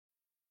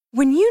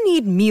When you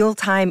need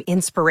mealtime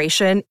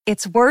inspiration,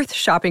 it's worth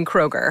shopping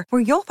Kroger,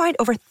 where you'll find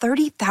over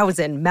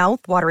 30,000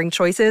 mouth-watering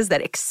choices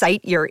that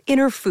excite your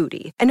inner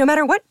foodie. And no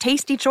matter what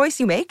tasty choice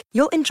you make,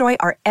 you'll enjoy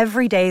our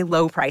everyday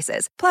low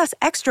prices, plus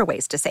extra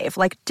ways to save,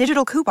 like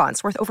digital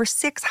coupons worth over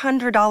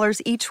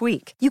 $600 each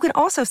week. You can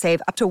also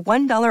save up to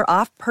 $1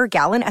 off per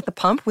gallon at the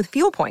pump with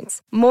fuel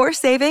points. More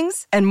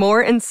savings and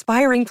more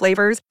inspiring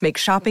flavors make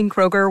shopping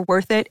Kroger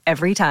worth it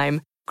every time.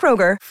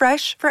 Kroger,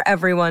 fresh for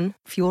everyone.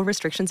 Fuel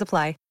restrictions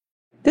apply.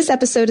 This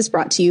episode is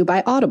brought to you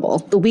by Audible,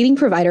 the leading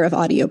provider of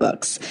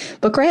audiobooks.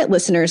 Book Riot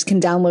listeners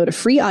can download a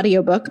free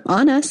audiobook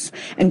on us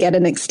and get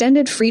an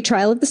extended free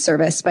trial of the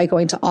service by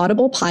going to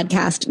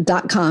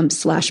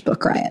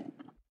audiblepodcast.com/bookriot.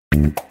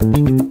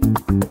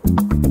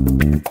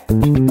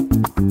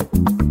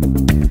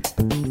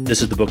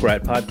 This is the Book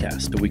Riot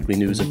Podcast, a weekly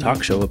news and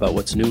talk show about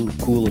what's new,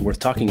 cool, and worth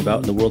talking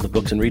about in the world of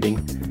books and reading.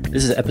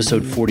 This is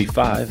episode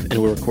 45,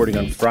 and we're recording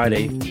on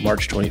Friday,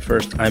 March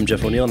 21st. I'm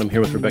Jeff O'Neill, and I'm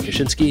here with Rebecca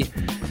Schinsky.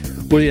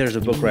 We're the editors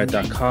of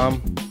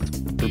BookRiot.com.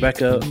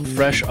 Rebecca,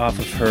 fresh off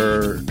of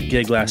her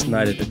gig last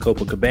night at the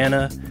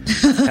Copacabana,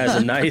 has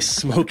a nice,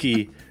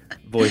 smoky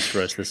voice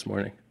for us this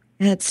morning.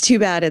 It's too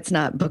bad it's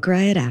not Book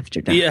Riot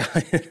After Dark. Yeah.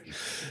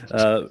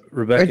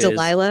 Rebecca or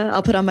Delilah.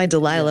 I'll put on my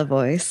Delilah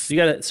voice. You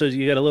got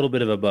a little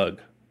bit of a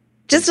bug.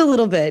 Just a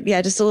little bit.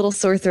 Yeah, just a little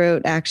sore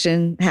throat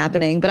action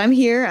happening. But I'm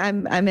here.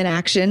 I'm in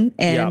action.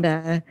 And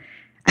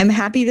I'm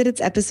happy that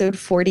it's episode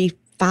 45.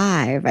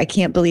 I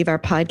can't believe our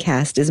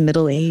podcast is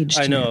middle-aged.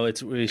 I know.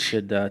 We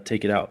should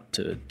take it out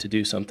to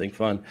do something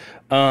fun.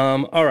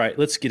 All right,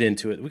 let's get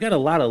into it. We got a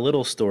lot of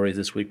little stories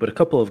this week, but a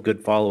couple of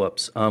good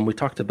follow-ups. We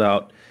talked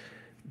about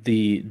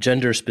the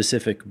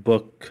gender-specific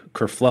book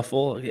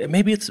Kerfluffle.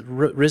 Maybe it's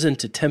risen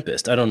to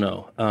Tempest. I don't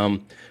know.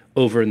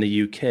 Over in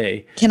the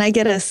UK. Can I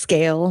get a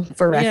scale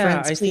for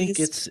reference, please? Yeah, I think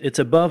it's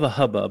above a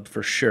hubbub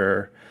for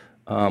sure.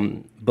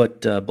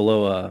 But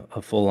below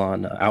a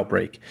full-on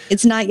outbreak.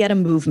 It's not yet a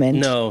movement.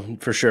 No,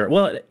 for sure.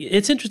 Well,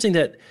 it's interesting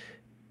that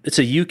it's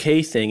a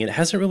UK thing, and it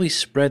hasn't really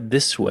spread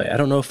this way. I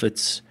don't know if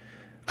it's,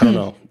 I don't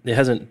know. It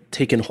hasn't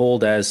taken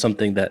hold as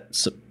something that,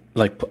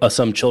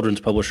 some children's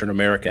publisher in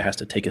America has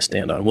to take a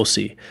stand on. We'll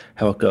see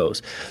how it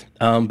goes.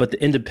 But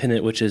The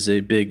Independent, which is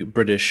a big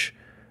British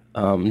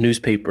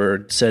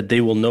newspaper, said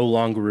they will no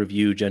longer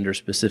review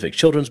gender-specific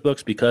children's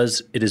books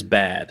because it is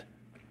bad.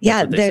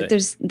 Yeah,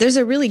 there's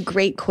a really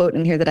great quote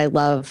in here that I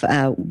love.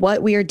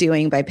 What we are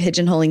doing by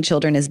pigeonholing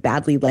children is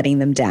badly letting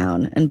them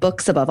down, and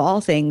books above all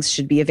things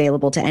should be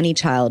available to any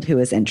child who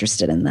is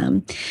interested in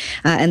them.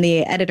 And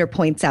the editor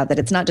points out that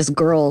it's not just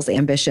girls'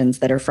 ambitions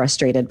that are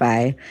frustrated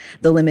by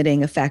the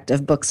limiting effect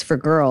of books for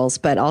girls,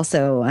 but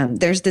also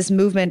there's this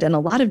movement and a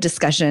lot of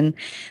discussion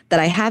that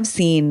I have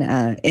seen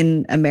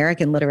in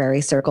American literary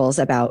circles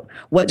about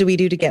what do we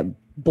do to get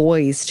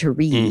boys to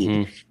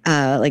read.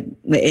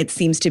 It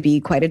seems to be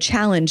quite a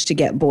challenge to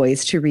get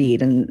boys to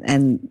read.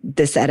 And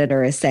this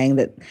editor is saying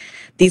that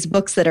these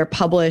books that are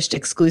published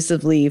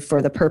exclusively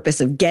for the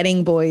purpose of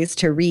getting boys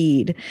to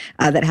read,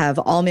 that have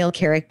all male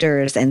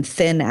characters and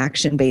thin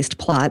action-based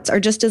plots,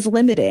 are just as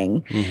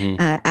limiting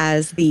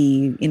as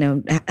the,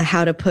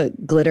 how to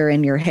put glitter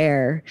in your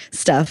hair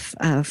stuff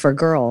for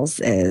girls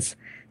is.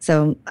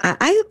 So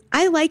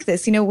I like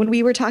this. When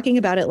we were talking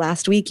about it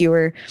last week, you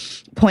were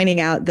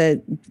pointing out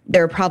that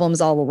there are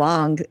problems all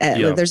along.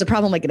 There's a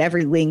problem like at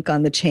every link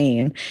on the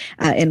chain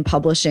in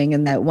publishing,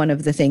 and that one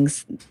of the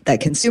things that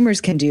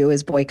consumers can do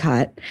is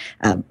boycott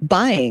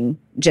buying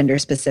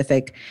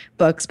gender-specific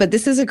books. But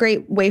this is a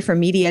great way for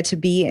media to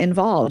be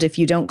involved. If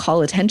you don't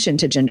call attention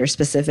to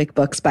gender-specific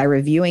books by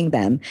reviewing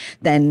them,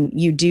 then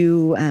you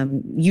do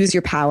use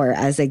your power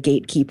as a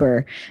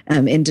gatekeeper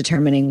in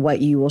determining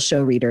what you will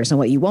show readers and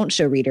what you won't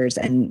show readers,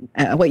 and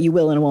what you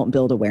will and won't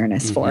build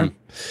awareness for.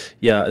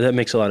 Yeah, that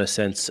makes a lot of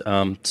sense.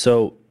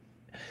 So,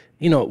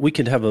 we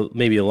could have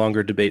maybe a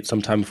longer debate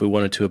sometime if we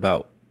wanted to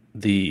about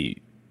the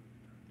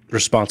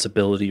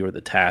responsibility or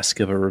the task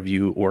of a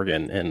review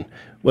organ and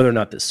whether or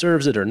not this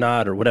serves it or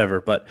not or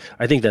whatever. But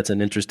I think that's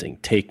an interesting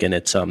take, and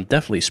it's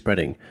definitely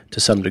spreading to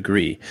some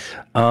degree.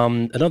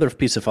 Another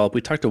piece of follow-up,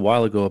 we talked a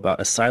while ago about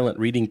a silent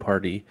reading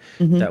party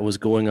that was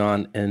going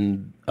on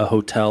in a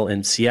hotel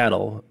in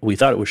Seattle. We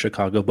thought it was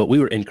Chicago, but we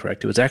were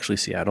incorrect. It was actually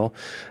Seattle.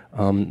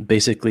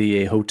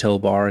 Basically, a hotel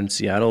bar in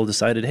Seattle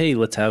decided, hey,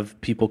 let's have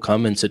people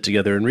come and sit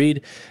together and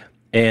read.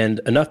 And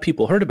enough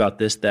people heard about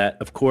this that,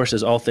 of course,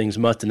 as all things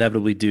must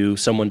inevitably do,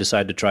 someone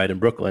decided to try it in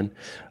Brooklyn.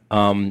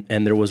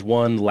 And there was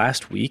one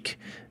last week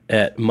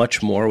at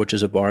Muchmore, which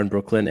is a bar in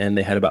Brooklyn, and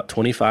they had about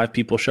 25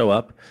 people show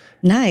up.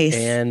 Nice.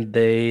 And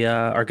they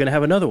are going to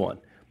have another one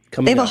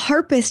coming They have up. a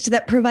harpist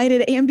that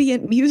provided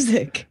ambient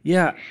music.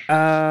 Yeah.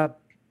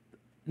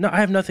 No, I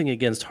have nothing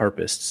against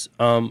harpists,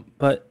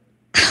 but...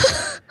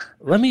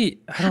 I don't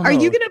know. Are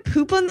you going to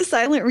poop on the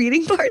silent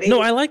reading party?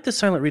 No, I like the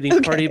silent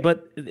reading party,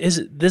 but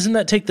doesn't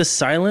that take the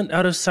silent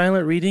out of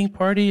silent reading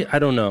party? I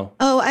don't know.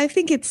 Oh, I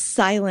think it's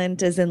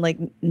silent as in like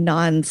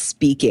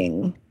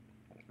non-speaking.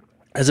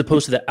 As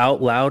opposed to the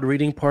out loud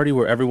reading party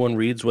where everyone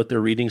reads what they're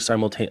reading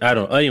simultaneously. I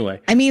don't know.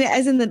 Anyway. I mean,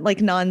 as in the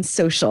like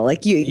non-social,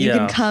 like you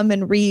can come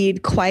and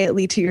read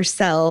quietly to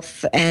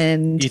yourself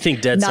and you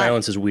think dead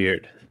silence is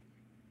weird.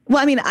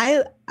 Well, I mean,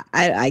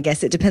 I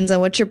guess it depends on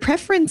what your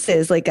preference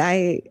is. Like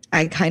I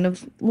kind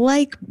of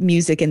like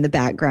music in the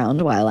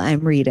background while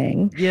I'm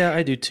reading. Yeah,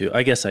 I do too.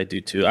 I guess I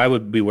do too. I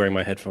would be wearing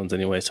my headphones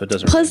anyway, so it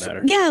doesn't really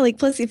matter. Yeah,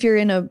 plus if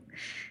you're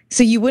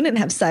so you wouldn't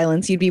have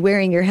silence, you'd be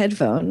wearing your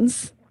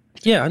headphones.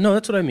 Yeah, no,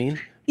 that's what I mean.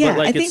 Yeah,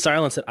 but it's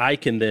silence that I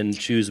can then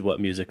choose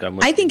what music I'm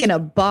listening to. I think in a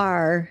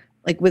bar,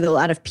 like with a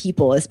lot of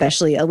people,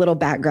 especially, a little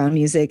background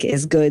music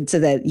is good so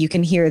that you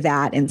can hear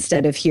that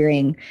instead of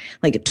hearing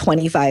like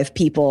 25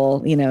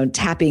 people,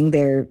 tapping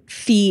their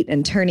feet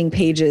and turning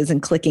pages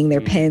and clicking their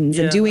pens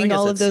and doing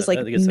all of those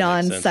like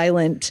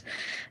non-silent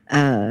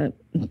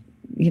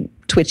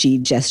twitchy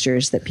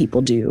gestures that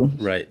people do.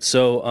 Right.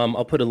 So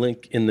I'll put a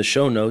link in the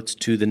show notes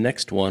to the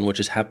next one, which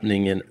is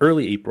happening in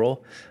early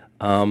April.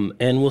 And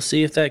we'll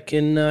see if that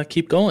can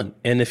keep going.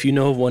 And if you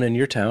know of one in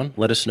your town,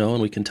 let us know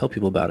and we can tell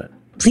people about it.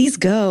 Please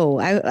go.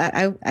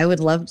 I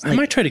would love. I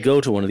might try to go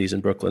to one of these in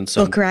Brooklyn.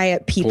 Book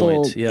Riot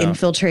people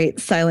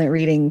infiltrate silent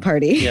reading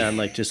party. Yeah,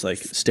 and just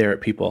stare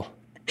at people.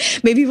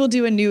 Maybe we'll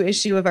do a new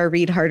issue of our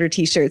Read Harder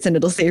t-shirts and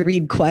it'll say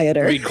Read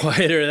Quieter. Read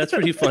Quieter. That's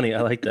pretty funny.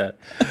 I like that.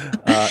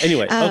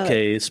 Anyway,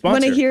 okay, sponsor.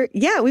 Want to hear?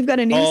 Yeah, we've got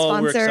a new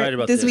sponsor we're excited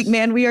about this week,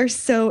 man. We are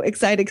so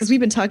excited because we've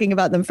been talking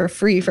about them for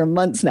free for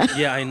months now.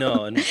 Yeah, I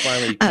know. And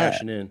finally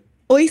cashing in.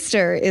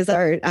 Oyster is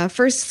our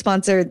first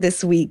sponsor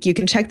this week. You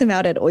can check them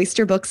out at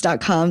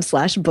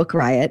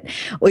oysterbooks.com/bookriot.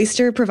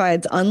 Oyster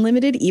provides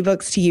unlimited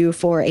ebooks to you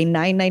for a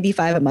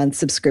 $9.95 a month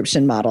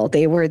subscription model.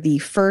 They were the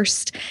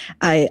first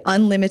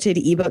unlimited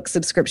ebook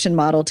subscription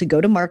model to go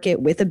to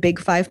market with a Big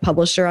Five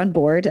publisher on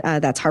board.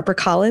 That's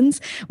HarperCollins,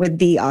 with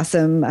the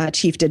awesome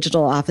chief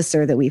digital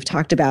officer that we've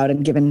talked about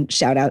and given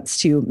shout outs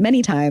to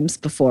many times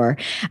before.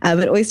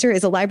 But Oyster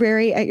is a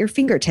library at your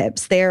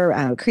fingertips.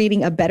 They're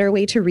creating a better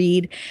way to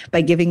read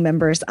by giving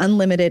members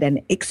unlimited and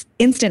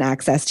instant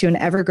access to an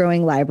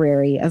ever-growing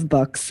library of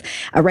books.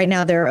 Right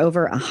now, there are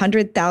over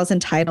 100,000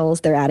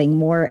 titles. They're adding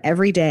more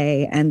every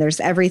day, and there's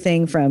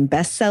everything from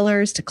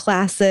bestsellers to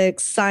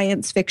classics,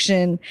 science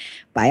fiction,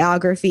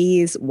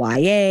 biographies,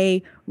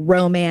 YA,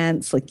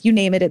 romance, like you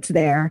name it, it's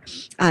there.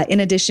 In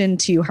addition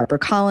to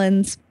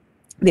HarperCollins,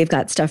 they've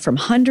got stuff from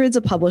hundreds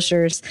of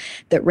publishers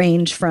that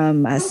range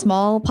from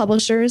small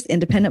publishers,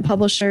 independent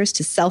publishers,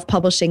 to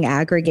self-publishing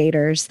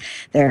aggregators.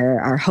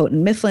 There are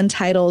Houghton Mifflin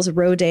titles,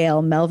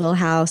 Rodale, Melville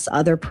House,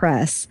 Other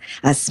Press,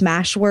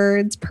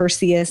 Smashwords,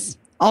 Perseus,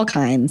 all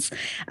kinds.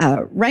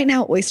 Right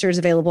now, Oyster is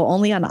available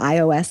only on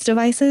iOS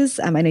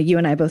devices. I know you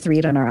and I both we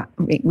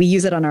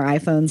use it on our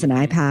iPhones and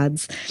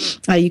iPads.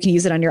 You can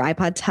use it on your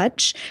iPod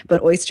Touch,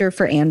 but Oyster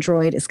for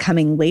Android is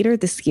coming later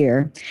this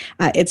year.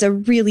 It's a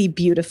really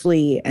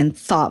beautifully and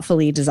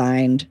thoughtfully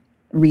designed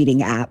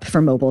reading app for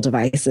mobile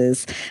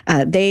devices.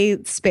 They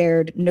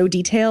spared no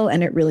detail,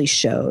 and it really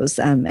shows.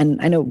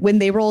 And I know when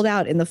they rolled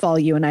out in the fall,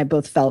 you and I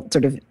both felt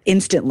sort of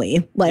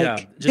instantly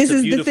like, this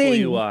is the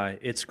thing. UI.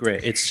 It's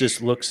great. It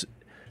just looks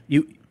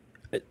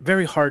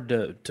very hard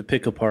to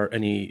pick apart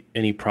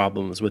any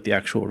problems with the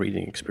actual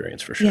reading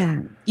experience, for sure. Yeah.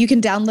 You can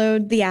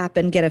download the app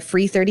and get a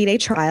free 30-day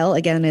trial.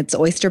 Again, it's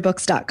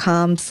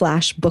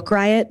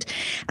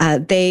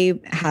oysterbooks.com/bookriot. They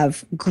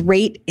have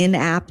great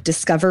in-app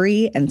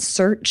discovery and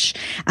search,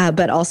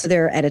 but also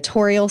their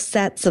editorial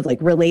sets of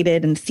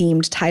related and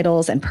themed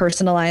titles and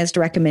personalized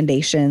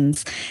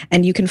recommendations.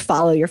 And you can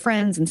follow your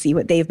friends and see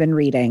what they've been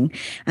reading,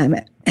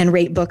 and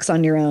rate books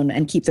on your own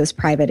and keep those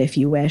private if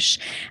you wish.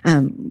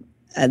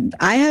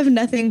 I have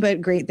nothing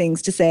but great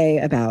things to say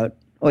about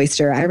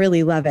Oyster. I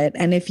really love it.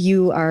 And if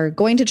you are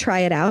going to try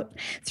it out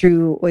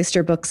through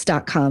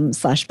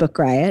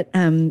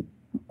oysterbooks.com/bookriot,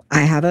 I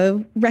have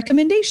a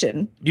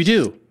recommendation. You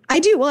do? I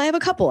do. Well, I have a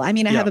couple. I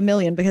mean, I have a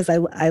million because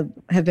I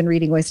have been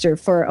reading Oyster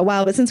for a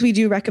while, but since we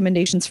do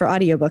recommendations for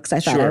audiobooks, I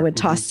thought I would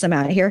toss some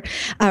out here.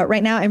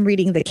 Right now, I'm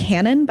reading The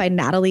Canon by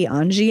Natalie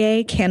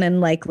Angier.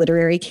 Canon, like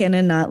literary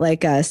canon, not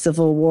like a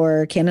Civil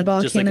War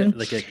cannonball cannon.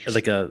 Like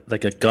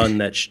a gun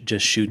that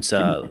just shoots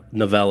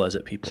novellas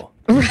at people.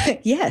 Right.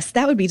 Yes,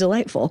 that would be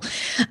delightful.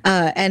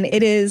 And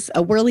it is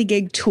a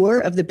whirligig tour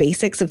of the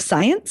basics of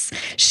science.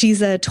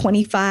 She's a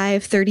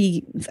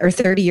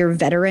 30-year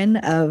veteran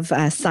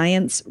of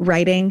science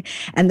writing.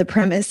 And the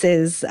premise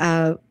is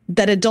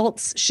that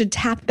adults should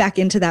tap back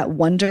into that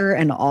wonder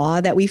and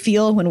awe that we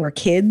feel when we're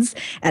kids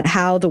at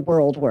how the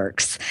world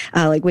works.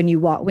 Like when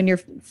you're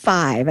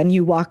 5 and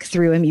you walk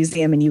through a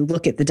museum and you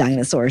look at the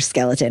dinosaur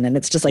skeleton and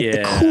it's just like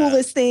the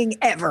coolest thing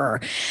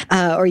ever.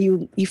 Or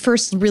you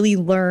first really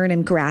learn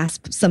and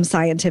grasp some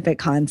scientific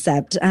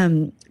concept.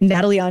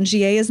 Natalie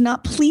Angier is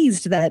not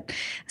pleased that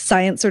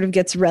science sort of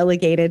gets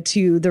relegated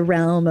to the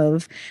realm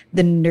of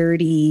the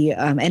nerdy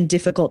and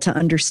difficult to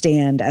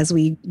understand as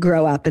we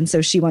grow up. And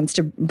so she wants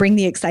to bring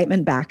the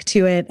excitement back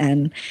to it.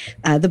 And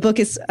the book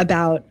is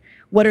about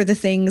what are the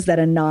things that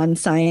a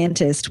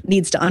non-scientist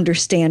needs to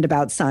understand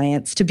about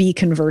science to be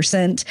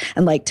conversant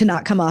and like to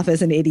not come off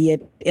as an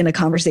idiot in a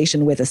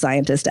conversation with a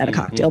scientist at a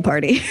cocktail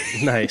party.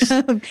 Nice.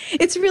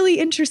 It's really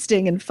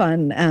interesting and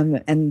fun.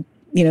 And,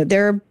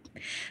 there are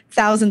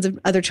thousands of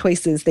other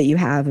choices that you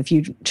have if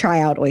you try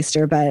out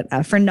Oyster, but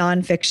for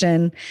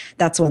nonfiction,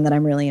 that's one that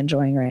I'm really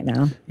enjoying right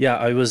now. Yeah,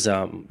 I was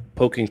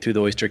poking through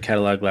the Oyster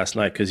catalog last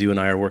night because you and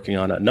I are working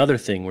on another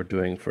thing we're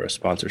doing for a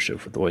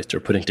sponsorship with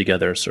Oyster, putting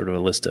together sort of a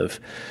list of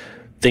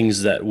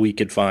things that we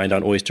could find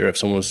on Oyster if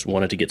someone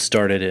wanted to get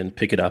started and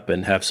pick it up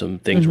and have some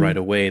things right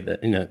away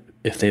that,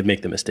 if they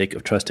make the mistake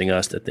of trusting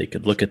us, that they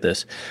could look at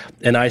this.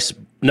 And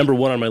number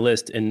one on my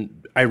list,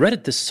 and I read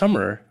it this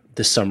summer,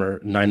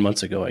 9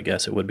 months ago, I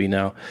guess it would be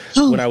now,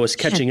 when I was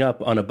catching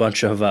up on a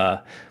bunch of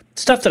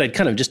stuff that I'd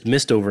kind of just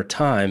missed over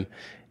time.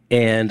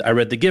 And I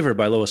read The Giver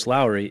by Lois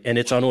Lowry, and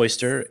it's on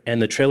Oyster,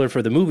 and the trailer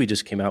for the movie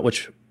just came out,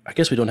 which I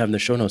guess we don't have in the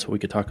show notes, but we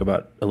could talk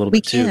about a little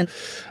bit too.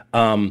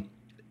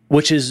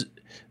 Which is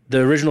the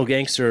original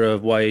gangster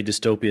of YA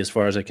dystopia, as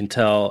far as I can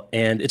tell,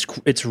 and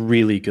it's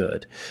really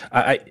good.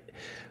 I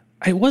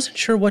wasn't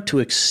sure what to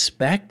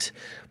expect.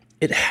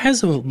 It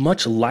has a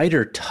much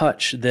lighter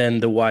touch than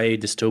the YA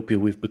dystopia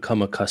we've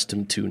become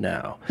accustomed to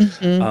now.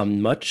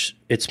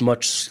 It's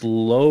much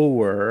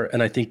slower,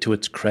 and I think to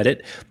its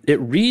credit, it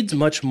reads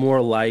much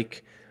more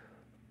like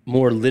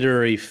more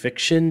literary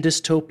fiction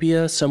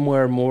dystopia,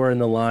 somewhere more in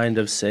the line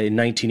of, say,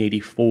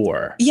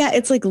 1984. Yeah,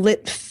 it's like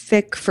lit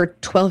fic for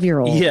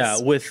 12-year-olds. Yeah,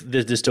 with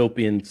the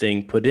dystopian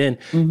thing put in.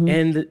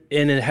 And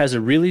it has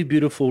a really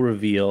beautiful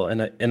reveal,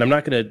 and I'm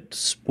not going to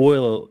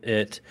spoil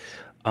it.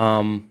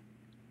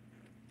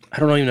 I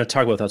don't even know how to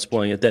talk about without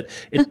spoiling it.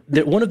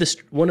 That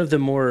one of the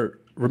more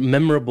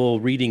memorable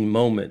reading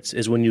moments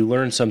is when you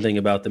learn something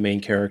about the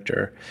main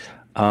character,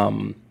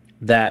 and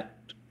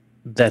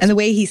the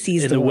way he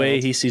sees the world.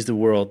 way he sees the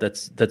world.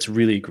 That's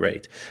really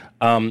great.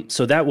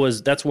 So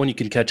that's one you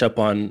can catch up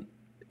on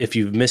if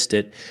you've missed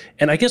it.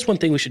 And I guess one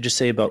thing we should just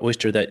say about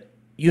Oyster that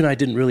you and I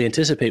didn't really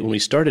anticipate when we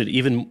started,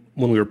 even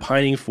when we were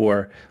pining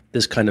for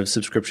this kind of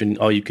subscription,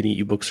 all-you-can-eat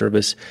ebook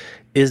service,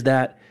 is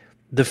that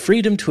the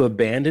freedom to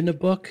abandon a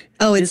book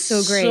is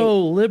so great. So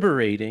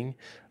liberating.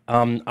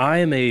 I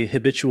am a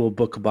habitual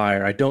book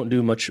buyer. I don't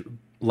do much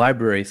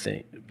library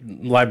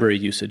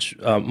usage,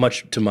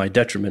 much to my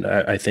detriment,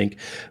 I think,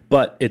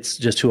 but it's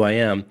just who I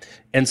am.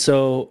 And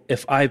so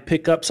if I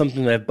pick up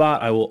something that I've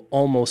bought, I will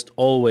almost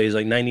always,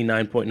 like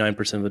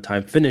 99.9% of the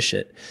time, finish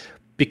it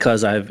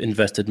because I've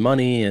invested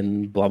money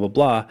and blah, blah,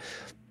 blah.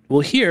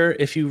 Well, here,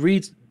 if you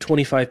read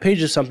 25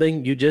 pages of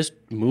something, you just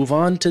move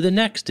on to the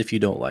next if you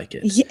don't like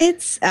it.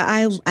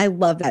 I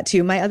love that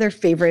too. My other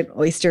favorite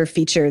Oyster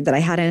feature that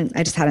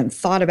I just hadn't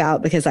thought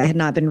about because I had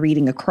not been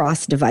reading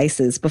across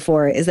devices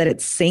before is that it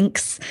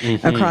syncs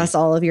across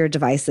all of your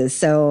devices.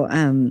 So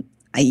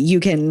you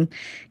can,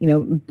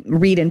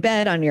 read in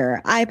bed on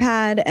your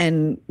iPad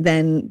and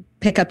then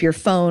pick up your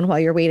phone while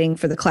you're waiting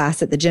for the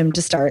class at the gym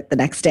to start the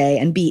next day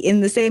and be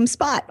in the same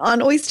spot on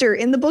Oyster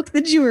in the book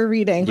that you were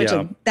reading, which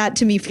that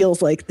to me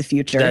feels like the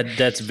future.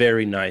 That's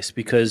very nice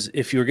because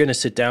if you're going to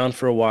sit down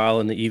for a while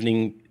in the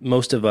evening,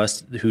 most of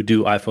us who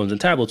do iPhones and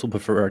tablets will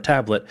prefer our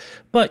tablet,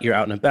 but you're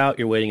out and about,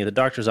 you're waiting at the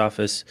doctor's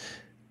office,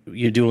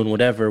 you're doing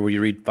whatever where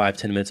you read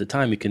 5-10 minutes at a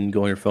time, you can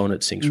go on your phone,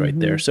 it syncs right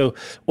there. So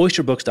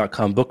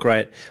oysterbooks.com, Book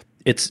Riot.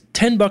 It's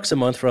 $10 a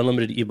month for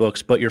unlimited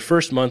ebooks, but your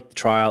first month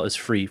trial is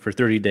free for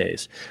 30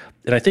 days.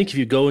 And I think if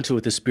you go into it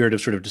with the spirit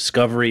of sort of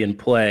discovery and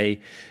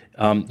play,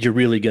 you're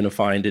really going to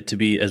find it to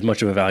be as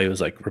much of a value as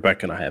like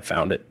Rebecca and I have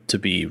found it to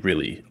be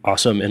really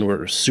awesome. And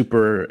we're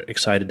super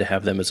excited to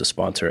have them as a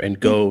sponsor and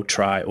go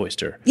try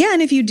Oyster. Yeah.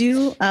 And if you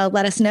do,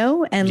 let us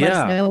know and let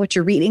us know what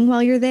you're reading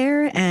while you're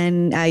there.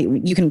 And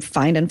you can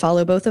find and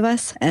follow both of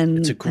us. And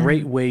it's a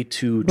great way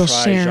to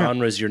try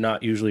genres you're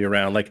not usually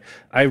around. Like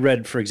I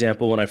read, for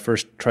example, when I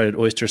first tried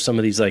Oyster, some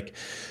of these like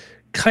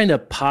kind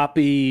of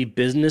poppy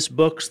business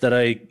books that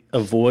I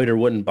avoid or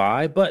wouldn't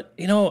buy. But,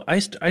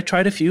 I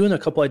tried a few and a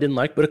couple I didn't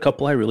like, but a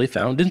couple I really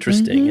found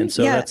interesting. And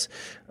so that's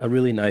a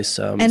really nice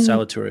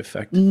salutary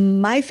effect.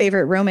 My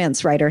favorite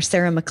romance writer,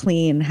 Sarah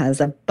McLean,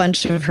 has a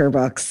bunch of her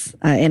books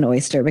in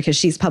Oyster because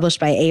she's published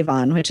by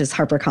Avon, which is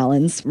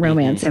HarperCollins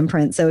romance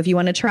imprint. So if you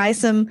want to try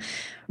some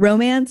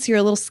romance, you're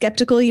a little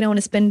skeptical, you don't want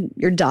to spend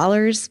your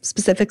dollars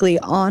specifically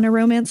on a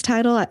romance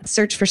title,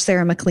 search for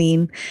Sarah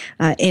McLean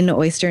in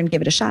Oyster and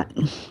give it a shot.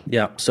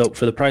 Yeah. So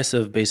for the price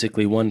of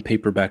basically one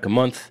paperback a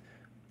month,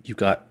 you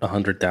got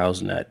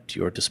 100,000 at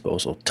your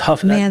disposal.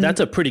 Tough. Man, that's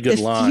a pretty good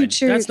line.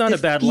 That's not a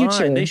bad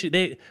line.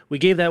 We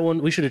gave that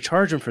one. We should have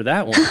charged them for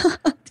that one.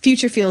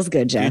 Future feels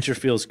good, Jeff. Future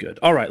feels good.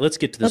 All right, let's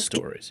get to the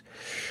stories.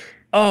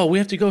 Oh, we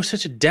have to go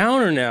such a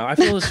downer now. I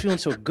was feeling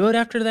so good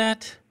after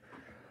that.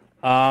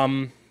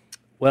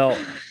 Well,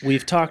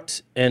 we've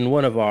talked in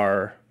one of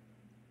our,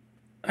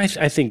 I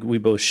think we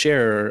both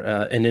share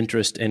an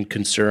interest and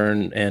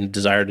concern and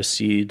desire to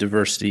see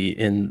diversity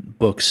in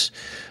books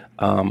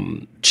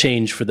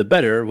change for the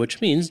better,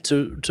 which means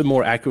to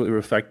more accurately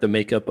reflect the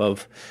makeup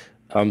of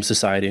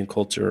society and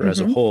culture as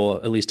a whole,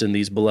 at least in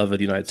these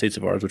beloved United States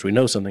of ours, which we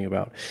know something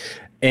about.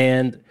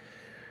 And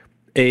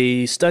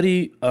a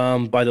study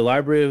by the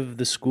Library of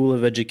the School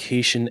of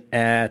Education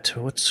at,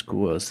 what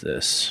school is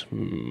this?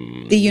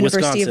 The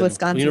University of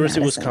Wisconsin.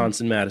 University of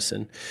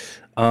Wisconsin-Madison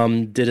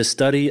did a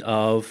study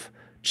of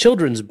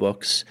children's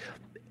books,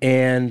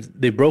 and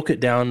they broke it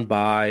down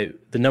by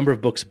the number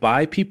of books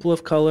by people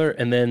of color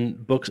and then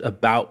books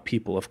about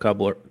people of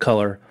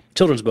color,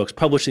 children's books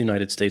published in the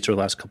United States over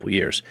the last couple of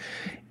years.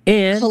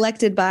 And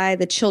collected by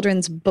the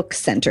Children's Book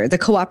Center, the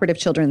Cooperative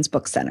Children's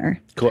Book Center.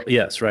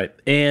 Yes, right.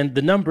 And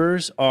the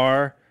numbers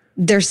are...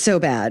 They're so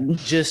bad.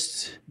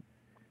 Just,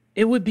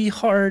 it would be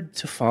hard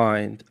to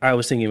find, I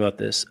was thinking about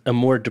this, a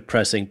more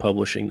depressing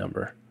publishing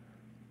number.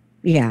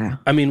 Yeah.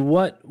 I mean,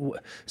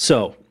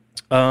 so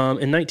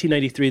in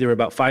 1993, there were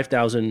about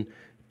 5,000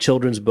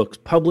 children's books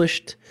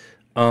published.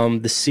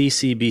 The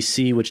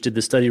CCBC, which did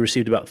the study,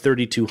 received about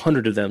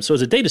 3,200 of them. So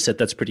as a data set,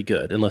 that's pretty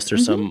good, unless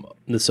there's some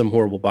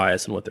horrible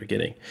bias in what they're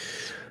getting.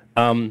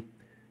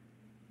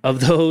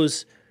 Of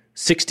those,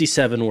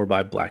 67 were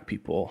by Black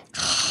people,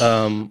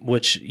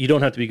 which you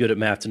don't have to be good at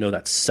math to know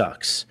that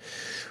sucks.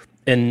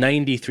 And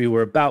 93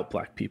 were about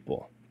Black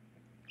people.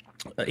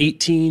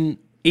 18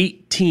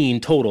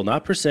 total,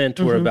 not percent,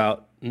 were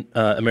about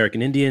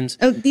American Indians.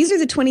 Oh, these are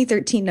the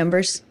 2013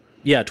 numbers.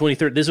 Yeah,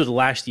 2013. This was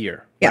last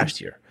year. Yeah. Last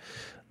year.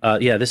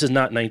 This is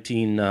not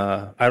 19.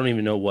 I don't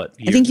even know what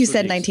year. I think you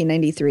said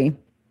 1993.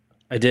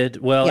 I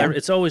did. Well, Yeah.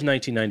 it's always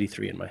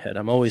 1993 in my head.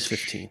 I'm always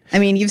 15. I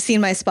mean, you've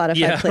seen my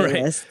Spotify Right.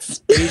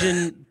 playlists.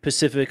 Asian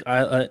Pacifics,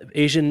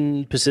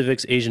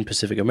 Asian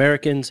Pacific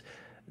Americans,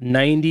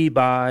 90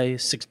 by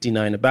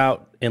 69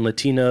 about, and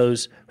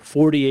Latinos,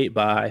 48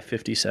 by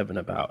 57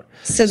 about.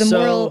 So the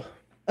moral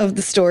of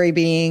the story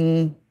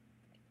being,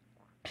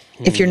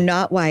 if you're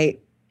not white,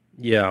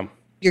 yeah,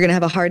 you're going to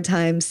have a hard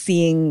time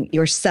seeing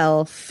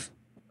yourself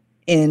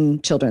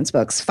in children's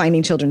books,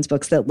 finding children's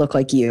books that look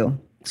like you.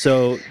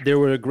 So there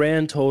were a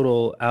grand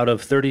total out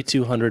of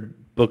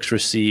 3,200 books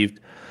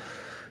received.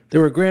 There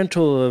were a grand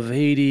total of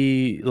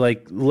 80,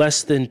 like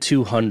less than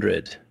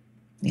 200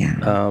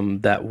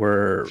 that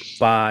were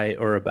by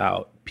or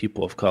about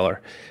people of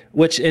color,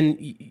 and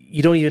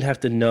you don't even have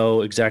to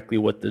know exactly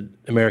what the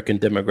American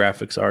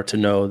demographics are to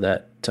know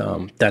that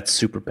that's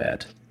super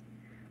bad.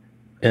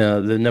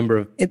 The number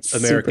of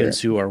Americans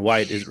who are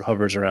white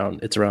hovers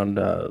around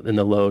in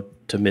the low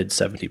to mid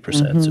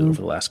 70% over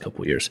the last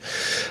couple of years.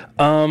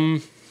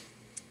 I'm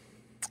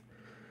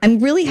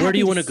really happy. Where do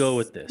you want to go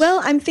with this? Well,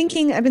 I've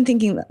been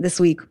thinking this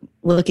week,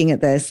 looking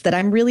at this, that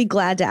I'm really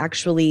glad to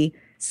actually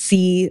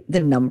see the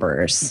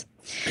numbers.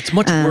 It's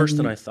much worse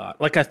than I thought.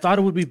 Like, I thought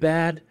it would be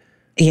bad.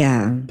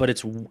 Yeah. But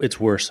it's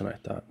worse than I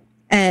thought.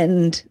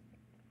 And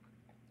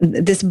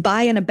this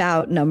by and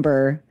about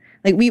number,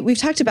 like we've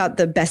talked about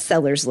the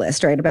bestsellers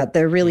list, right? About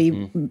the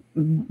really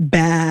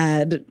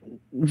bad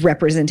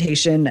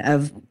representation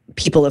of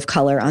people of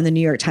color on the New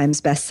York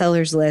Times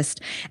bestsellers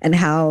list, and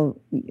how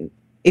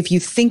if you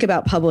think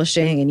about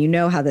publishing and you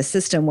know how the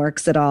system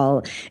works at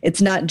all,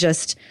 it's not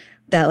just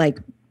that like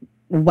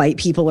white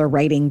people are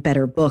writing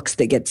better books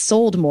that get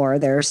sold more.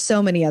 There are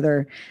so many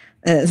other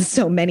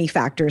so many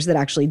factors that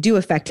actually do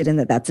affect it, and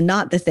that's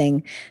not the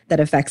thing that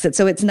affects it.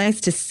 So it's nice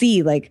to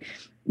see like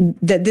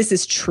that this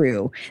is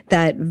true,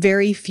 that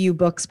very few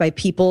books by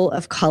people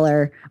of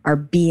color are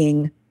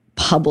being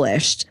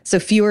published. So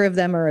fewer of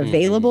them are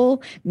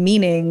available,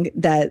 meaning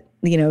that,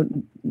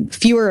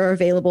 fewer are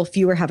available,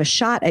 fewer have a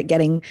shot at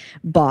getting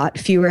bought,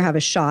 fewer have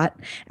a shot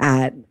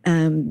at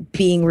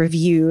being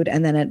reviewed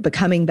and then at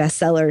becoming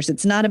bestsellers.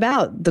 It's not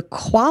about the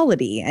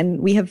quality.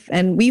 And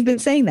we've been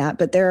saying that,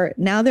 but there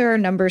are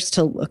numbers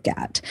to look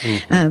at.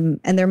 And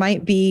there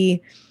might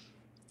be,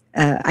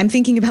 I'm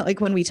thinking about like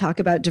when we talk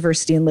about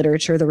diversity in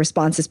literature, the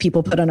responses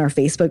people put on our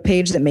Facebook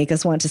page that make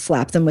us want to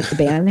slap them with the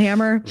band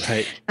hammer.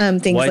 Right.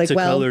 Things White's like, a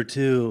color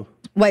too.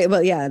 White,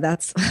 well, yeah,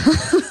 that's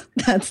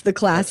that's the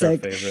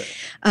classic. That's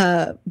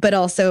our favorite. But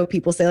also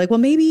people say like, well,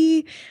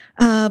 maybe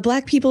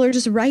Black people are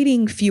just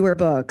writing fewer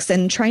books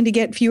and trying to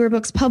get fewer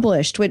books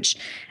published, which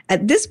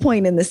at this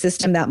point in the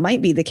system, that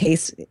might be the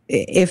case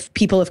if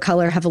people of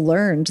color have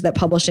learned that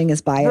publishing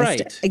is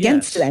biased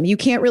against them. You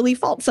can't really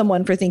fault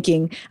someone for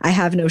thinking, I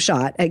have no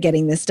shot at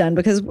getting this done,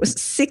 because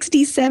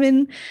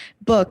 67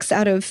 books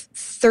out of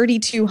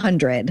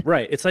 3,200.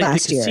 Right. It's like the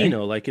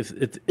casino. Like if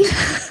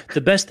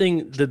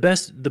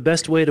the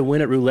best way to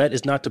win at roulette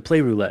is not to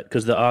play roulette,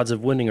 because the odds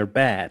of winning are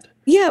bad.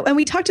 Yeah, and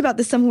we talked about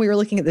this some when we were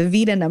looking at the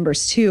VITA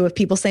numbers too, of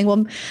people saying,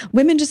 well,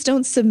 women just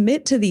don't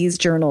submit to these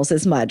journals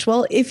as much.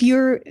 Well,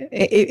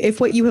 if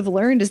what you have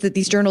learned is that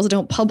these journals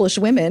don't publish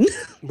women,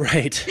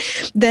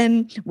 right,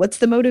 then what's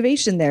the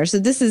motivation there? So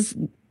this is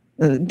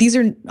these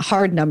are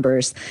hard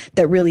numbers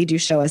that really do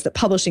show us that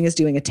publishing is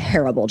doing a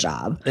terrible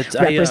job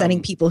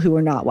representing people who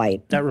are not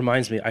white. That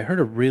reminds me, I heard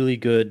a really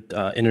good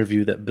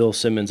interview that Bill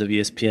Simmons of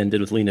ESPN did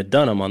with Lena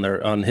Dunham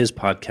on his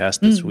podcast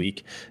this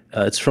week.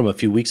 It's from a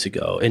few weeks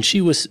ago, and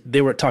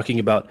they were talking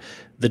about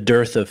the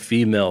dearth of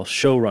female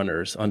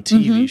showrunners on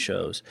TV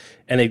shows,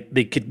 and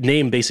they could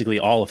name basically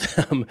all of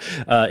them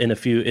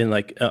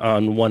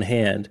on one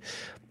hand.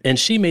 And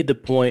she made the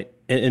point,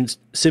 and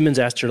Simmons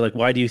asked her, like,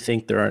 why do you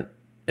think there aren't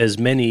as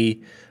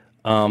many,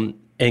 and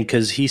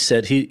because he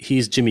said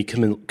he's Jimmy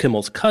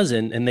Kimmel's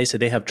cousin, and they said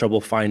they have trouble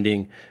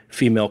finding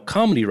female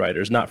comedy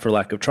writers, not for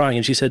lack of trying.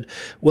 And she said,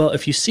 well,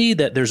 if you see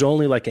that there's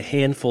only like a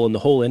handful in the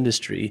whole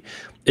industry,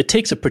 it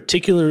takes a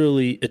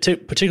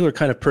particular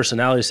kind of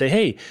personality to say,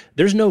 hey,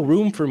 there's no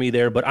room for me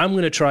there, but I'm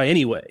going to try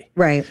anyway.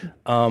 Right.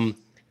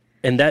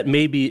 And that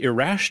may be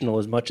irrational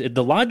as much.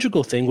 The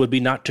logical thing would be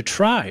not to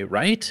try,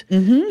 right?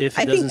 If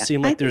it doesn't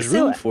seem like there's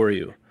room for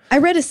you. I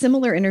read a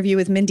similar interview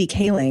with Mindy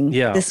Kaling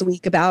this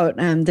week about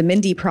the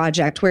Mindy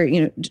Project, where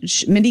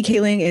Mindy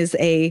Kaling is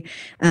a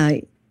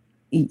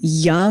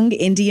young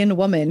Indian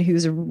woman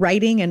who's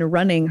writing and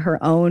running her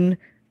own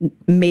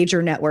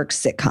major network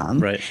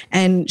sitcom. Right.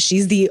 And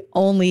she's the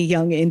only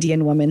young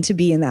Indian woman to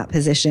be in that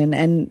position.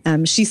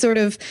 And she sort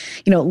of,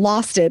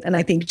 lost it, and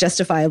I think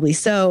justifiably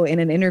so, in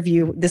an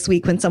interview this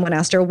week when someone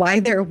asked her why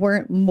there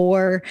weren't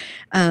more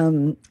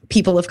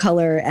people of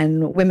color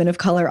and women of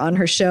color on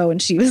her show. And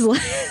she was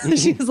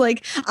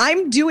like,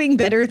 I'm doing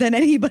better than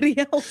anybody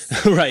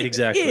else. Right,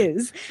 exactly.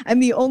 I'm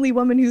the only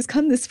woman who's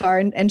come this far.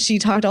 And she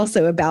talked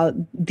also about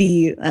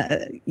the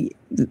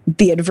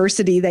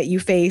adversity that you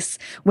face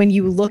when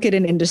you look at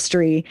an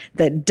industry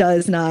that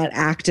does not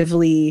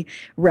actively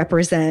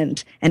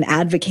represent and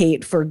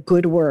advocate for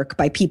good work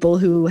by people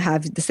who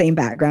have the same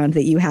background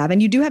that you have.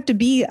 And you do have to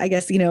be, I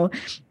guess,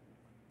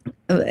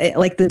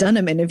 like the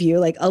Dunham interview,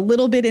 like a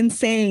little bit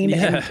insane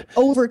and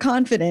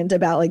overconfident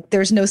about, like,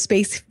 there's no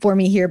space for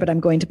me here, but I'm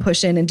going to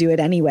push in and do it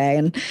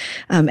anyway.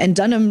 And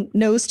Dunham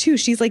knows too.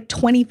 She's like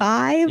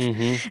 25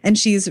 and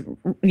she's,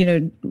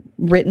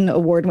 written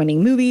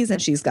award-winning movies,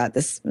 and she's got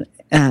this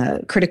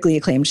critically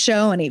acclaimed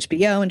show on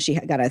HBO, and she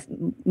got a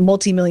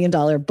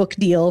multi-million-dollar book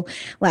deal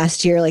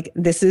last year. Like,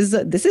 this is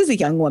a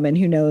young woman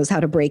who knows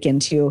how to break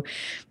into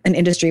an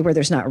industry where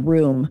there's not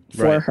room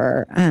for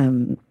her.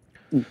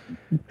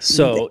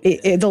 So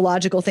the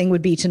logical thing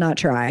would be to not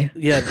try.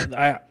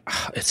 Yeah,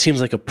 it seems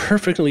like a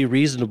perfectly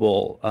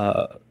reasonable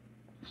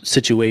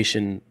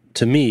situation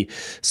to me.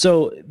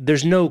 So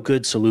there's no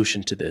good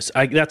solution to this.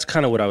 That's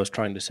kind of what I was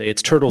trying to say.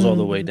 It's turtles all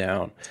the way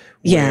down.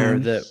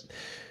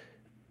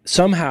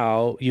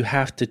 Somehow you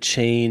have to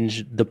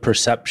change the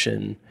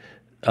perception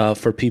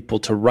for people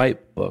to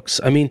write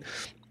books. I mean,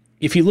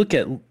 if you look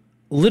at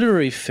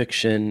literary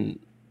fiction,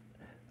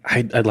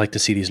 I'd like to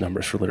see these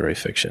numbers for literary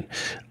fiction.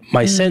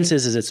 My sense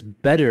is it's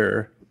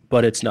better,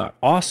 but it's not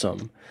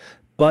awesome.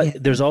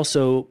 But there's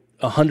also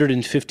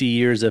 150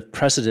 years of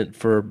precedent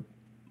for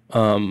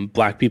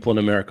Black people in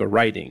America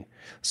writing.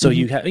 So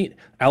you have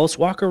Alice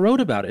Walker wrote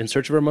about it in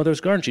Search of Her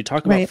Mother's Garden. She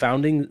talked about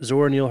founding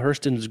Zora Neale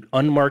Hurston's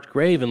unmarked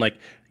grave and like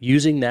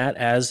using that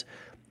as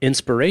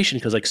inspiration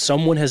because like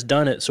someone has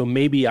done it, so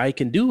maybe I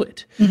can do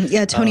it.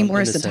 Yeah, Toni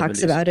Morrison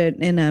talks about it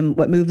in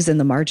What Moves in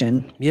the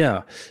Margin.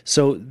 Yeah,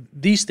 so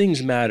these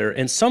things matter,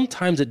 and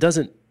sometimes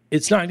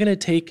it's not going to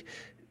take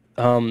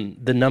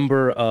the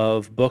number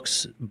of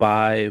books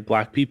by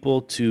Black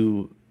people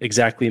to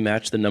exactly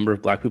match the number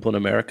of Black people in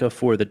America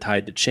for the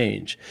tide to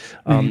change.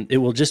 It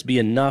will just be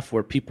enough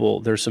where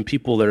there's some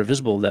people that are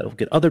visible that will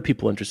get other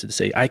people interested to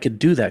say, I could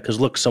do that because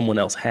look, someone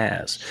else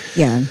has.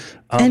 Yeah.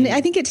 And I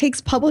think it takes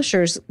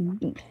publishers,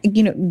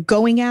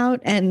 going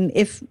out, and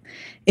if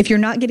you're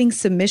not getting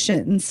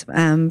submissions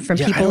from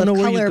people of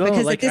color,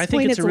 because at this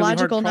point it's really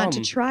logical not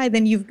to try,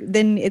 then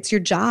it's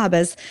your job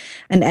as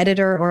an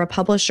editor or a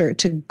publisher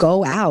to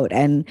go out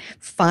and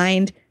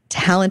find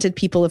talented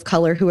people of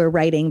color who are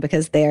writing,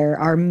 because there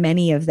are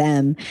many of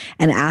them,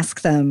 and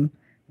ask them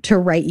to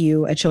write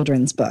you a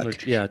children's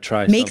book. Yeah,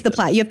 try make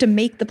the you have to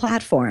make the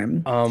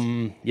platform.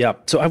 Yeah.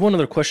 So I have one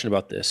other question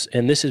about this,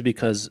 and this is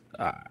because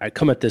I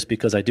come at this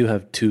because I do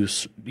have two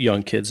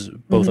young kids,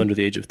 both under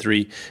the age of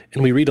 3,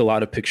 and we read a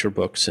lot of picture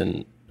books,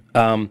 and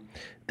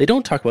they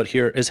don't talk about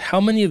here is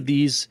how many of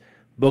these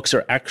books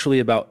are actually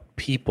about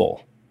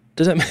people.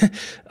 Does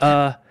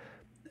that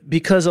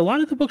because a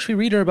lot of the books we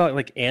read are about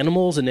like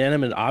animals and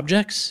inanimate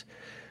objects.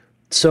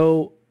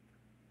 So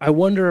I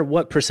wonder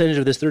what percentage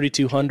of this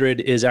 3,200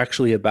 is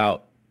actually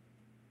about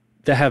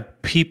that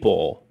have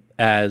people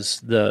as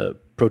the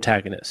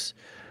protagonists.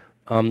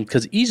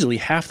 Because easily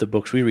half the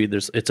books we read,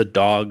 it's a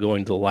dog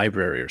going to the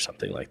library or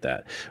something like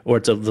that, or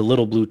it's the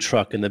little blue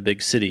truck in the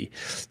big city.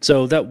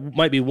 So that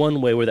might be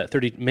one way where that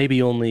 30,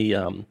 maybe only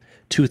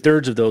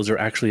 2/3 of those are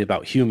actually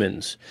about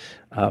humans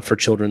for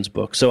children's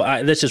books. So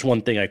that's just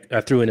one thing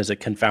I threw in as a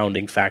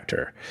confounding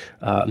factor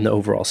in the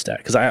overall stat,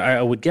 because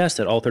I would guess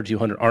that all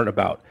 3,200 aren't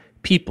about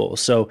people.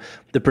 So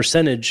the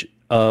percentage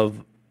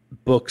of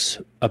books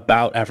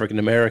about African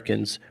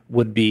Americans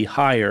would be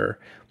higher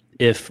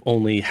if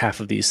only half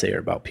of these say are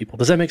about people.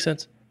 Does that make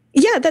sense?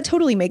 Yeah, that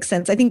totally makes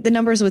sense. I think the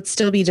numbers would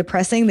still be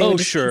depressing. They would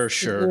just be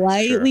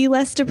slightly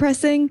less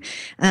depressing.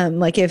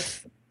 Like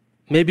if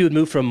maybe it would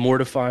move from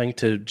mortifying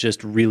to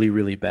just really,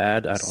 really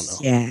bad. I don't know.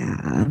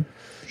 Yeah.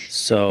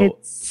 So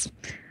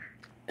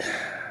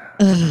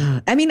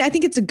I mean, I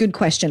think it's a good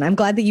question. I'm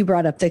glad that you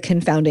brought up the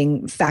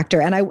confounding factor.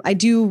 And I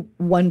do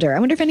wonder,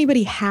 if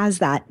anybody has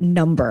that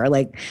number,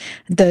 like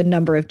the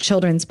number of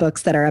children's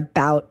books that are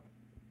about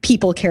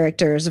people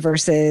characters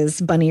versus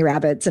bunny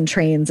rabbits and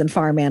trains and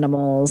farm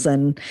animals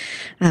and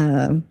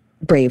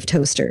brave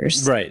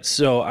toasters. Right.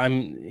 So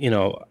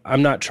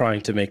I'm not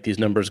trying to make these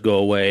numbers go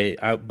away,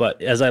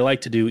 but as I like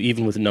to do,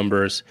 even with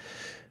numbers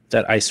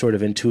that I sort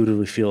of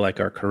intuitively feel like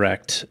are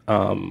correct,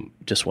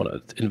 just want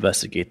to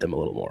investigate them a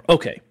little more.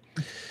 Okay.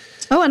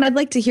 Oh, and I'd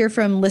like to hear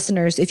from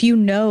listeners. If you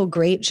know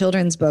great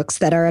children's books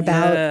that are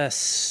about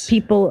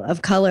people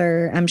of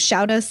color,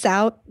 shout us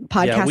out,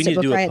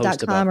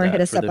 podcast@bookriot.com, or hit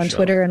us up on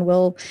Twitter, and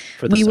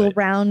we will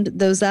round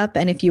those up.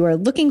 And if you are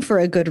looking for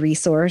a good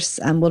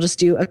resource, we'll just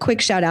do a quick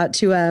shout out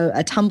to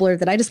a Tumblr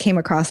that I just came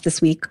across this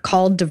week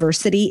called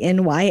Diversity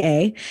in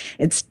YA.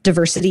 It's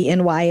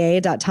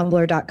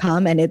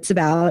diversityinya.tumblr.com, and it's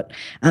about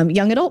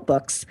young adult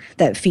books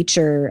that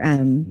feature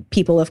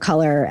people of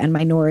color and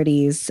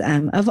minorities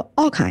of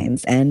all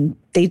kinds. And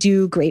they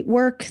do great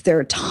work. There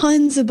are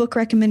tons of book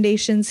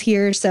recommendations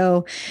here.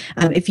 So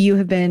if you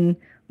have been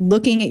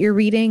looking at your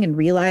reading and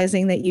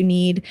realizing that you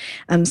need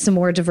some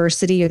more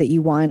diversity, or that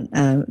you want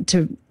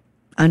to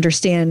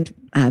understand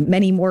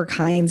many more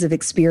kinds of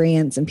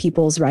experience in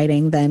people's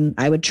writing, then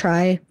I would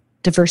try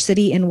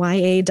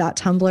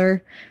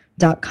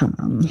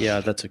diversityinya.tumblr.com. Yeah,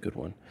 that's a good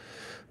one.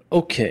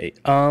 Okay.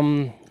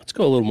 Let's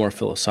go a little more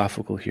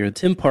philosophical here.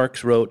 Tim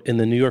Parks wrote in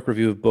the New York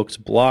Review of Books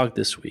blog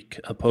this week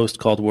a post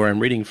called Where I'm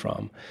Reading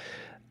From.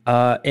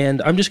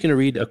 And I'm just going to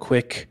read a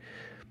quick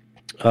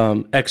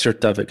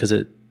excerpt of it because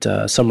it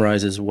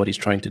summarizes what he's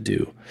trying to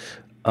do.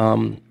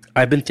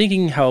 I've been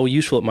thinking how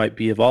useful it might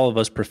be if all of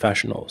us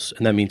professionals,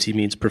 and that means he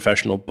means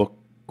professional book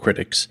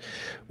critics,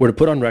 were to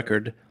put on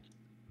record,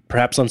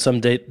 perhaps on some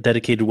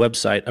dedicated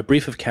website, a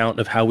brief account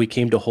of how we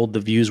came to hold the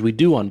views we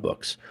do on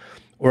books,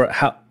 or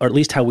at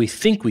least how we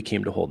think we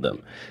came to hold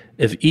them.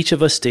 If each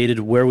of us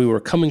stated where we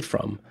were coming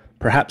from,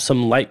 perhaps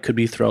some light could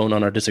be thrown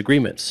on our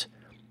disagreements.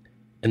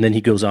 And then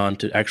he goes on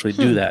to actually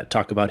do that,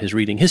 talk about his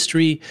reading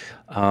history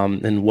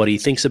and what he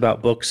thinks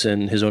about books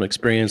and his own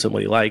experience and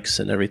what he likes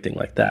and everything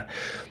like that.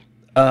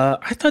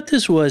 I thought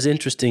this was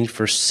interesting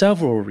for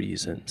several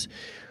reasons.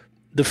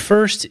 The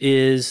first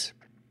is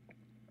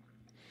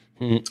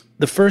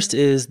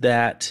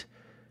that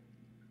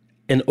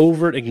an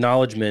overt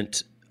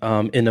acknowledgement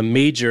in a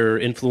major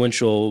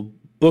influential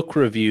book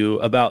review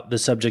about the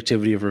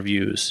subjectivity of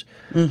reviews,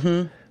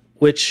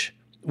 which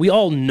we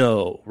all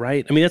know,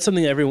 right? I mean, that's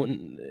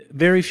something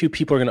very few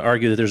people are going to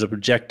argue that there's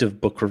objective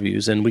book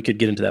reviews, and we could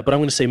get into that. But I'm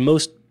going to say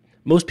most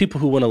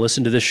people who want to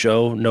listen to this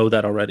show know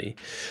that already.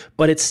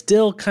 But it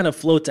still kind of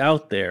floats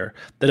out there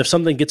that if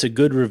something gets a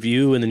good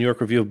review in the New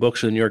York Review of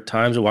Books or the New York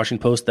Times or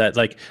Washington Post,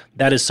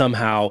 that is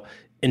somehow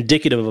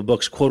indicative of a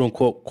book's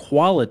quote-unquote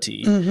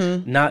quality,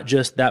 not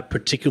just that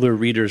particular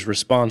reader's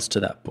response to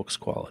that book's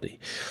quality.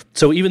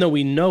 So even though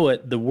we know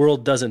it, the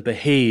world doesn't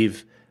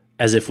behave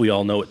as if we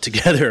all know it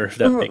together, if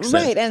that makes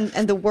sense. Right,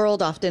 and the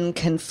world often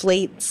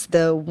conflates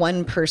the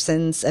one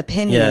person's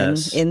opinion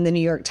in the New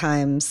York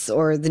Times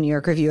or the New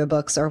York Review of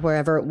Books or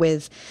wherever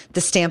with the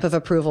stamp of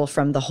approval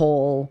from the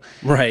whole,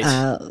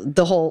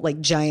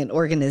 giant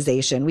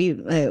organization.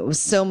 It was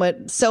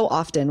so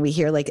often we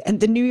hear and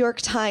the New York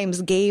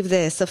Times gave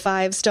this a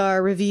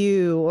 5-star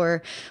review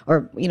or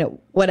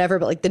whatever,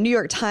 but the New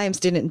York Times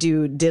didn't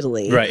do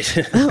diddly. Right.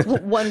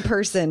 One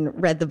person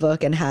read the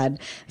book and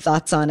had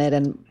thoughts on it,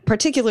 and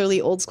particularly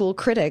old school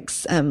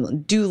critics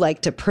do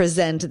like to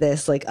present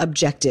this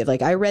objective.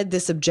 I read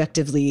this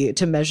objectively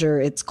to measure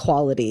its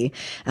quality.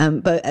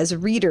 But as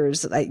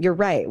readers, you're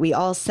right. We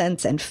all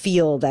sense and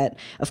feel that,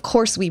 of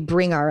course, we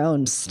bring our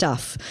own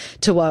stuff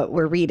to what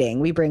we're reading.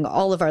 We bring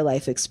all of our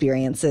life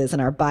experiences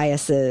and our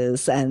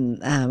biases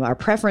and our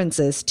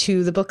preferences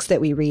to the books that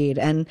we read.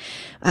 And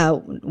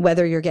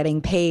whether you're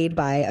getting paid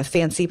by a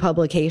fancy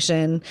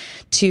publication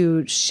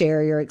to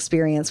share your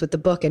experience with the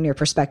book and your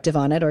perspective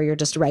on it, or you're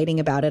just writing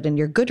about it in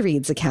your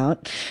Goodreads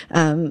account,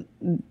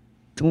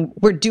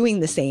 we're doing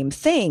the same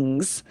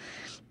things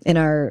in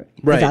our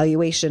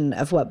evaluation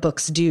of what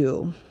books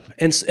do.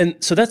 And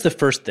so that's the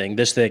first thing,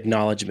 just the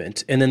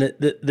acknowledgement. And then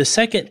the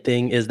second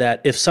thing is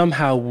that if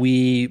somehow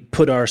we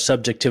put our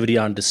subjectivity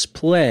on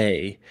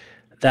display,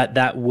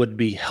 that would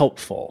be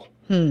helpful.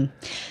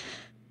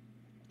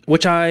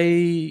 Which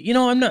I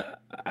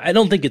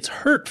don't think it's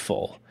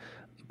hurtful,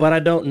 but I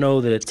don't know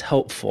that it's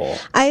helpful.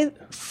 I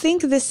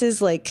think this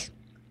is what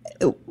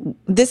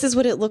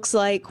it looks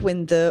like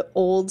when the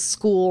old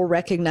school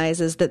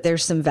recognizes that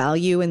there's some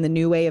value in the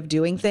new way of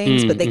doing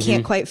things, but they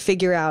can't quite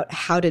figure out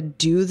how to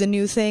do the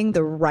new thing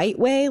the right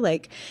way.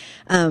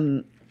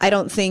 I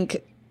don't think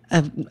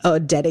a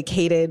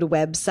dedicated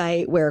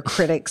website where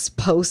critics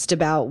post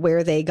about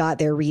where they got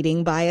their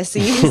reading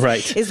biases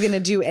right. is going to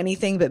do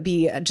anything but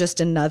be just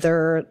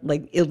another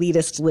like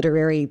elitist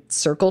literary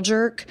circle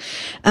jerk.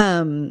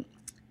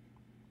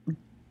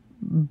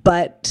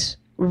 But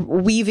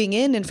weaving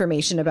in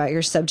information about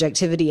your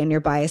subjectivity and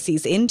your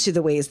biases into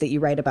the ways that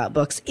you write about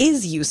books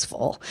is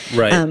useful.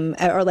 Right.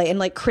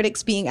 And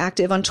critics being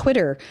active on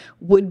Twitter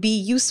would be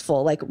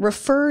useful. Like,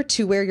 refer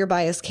to where your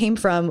bias came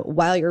from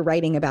while you're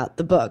writing about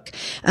the book.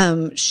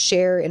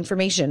 Share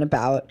information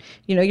about,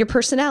 your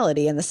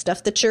personality and the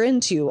stuff that you're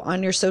into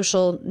on your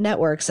social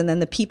networks. And then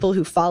the people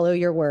who follow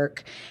your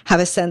work have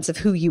a sense of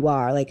who you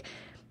are. Like,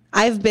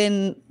 I've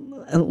been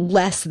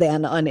less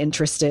than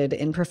uninterested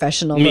in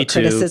professional book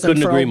criticism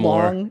for a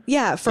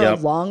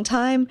long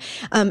time.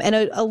 And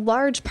a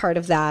large part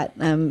of that,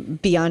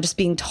 beyond just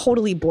being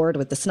totally bored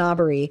with the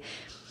snobbery,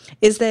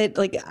 is that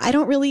I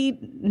don't really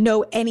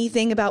know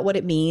anything about what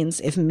it means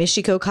if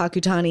Michiko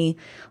Kakutani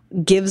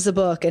gives a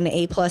book an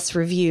A+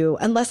 review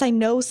unless I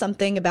know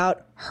something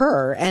about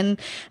her and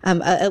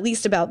at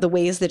least about the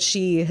ways that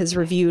she has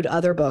reviewed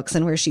other books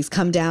and where she's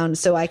come down,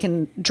 so I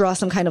can draw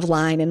some kind of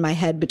line in my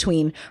head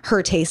between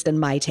her taste and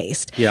my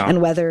taste,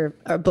 and whether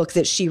a book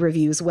that she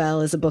reviews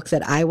well is a book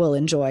that I will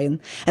enjoy.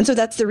 And so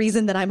that's the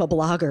reason that I'm a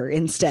blogger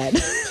instead.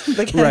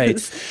 Right.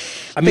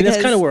 I mean,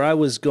 that's kind of where I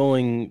was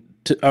going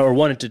or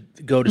wanted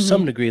to go to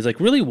some degree, is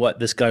really what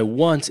this guy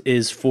wants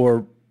is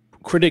for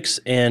critics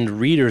and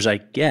readers, I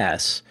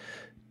guess,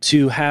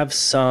 to have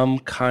some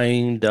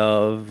kind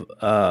of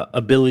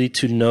ability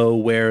to know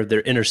where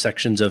their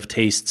intersections of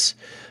tastes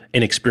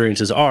and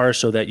experiences are,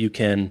 so that you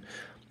can,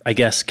 I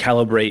guess,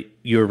 calibrate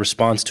your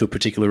response to a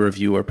particular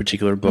review or a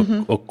particular book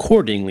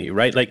accordingly,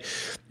 right? Like,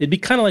 it'd be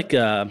kind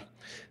of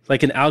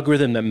like an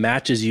algorithm that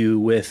matches you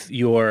with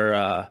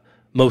your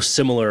most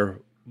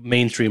similar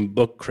mainstream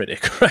book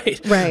critic, right?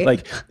 Right.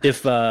 Like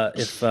if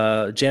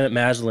Janet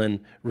Maslin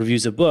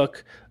reviews a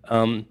book,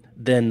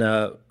 then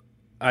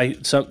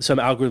some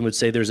algorithm would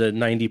say there's a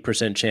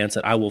 90% chance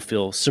that I will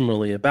feel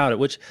similarly about it,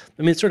 which,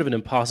 I mean, it's sort of an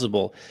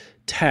impossible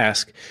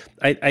task.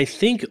 I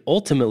think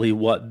ultimately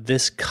what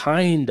this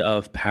kind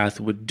of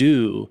path would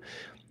do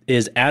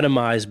is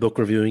atomize book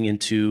reviewing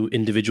into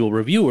individual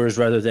reviewers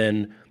rather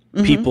than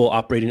people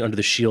operating under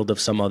the shield of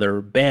some other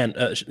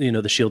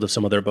the shield of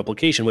some other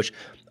publication, which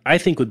I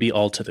think would be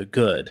all to the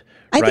good.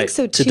 I think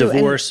so too. To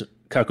divorce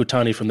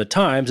Kakutani from the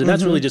Times, and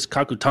that's really just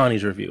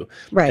Kakutani's review.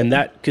 Right. And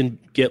that can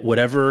get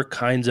whatever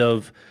kinds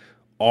of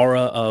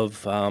aura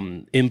of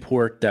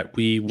import that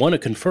we want to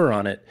confer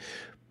on it,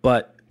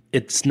 but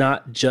it's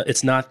not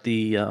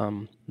the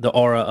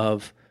aura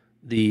of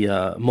the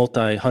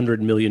multi-$100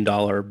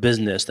 million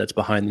business that's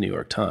behind the New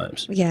York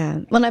Times.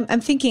 Yeah. Well,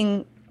 I'm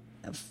thinking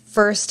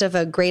first of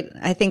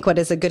what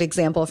is a good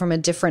example from a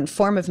different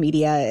form of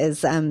media is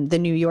the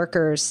New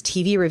Yorker's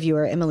TV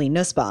reviewer, Emily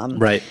Nussbaum,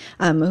 right?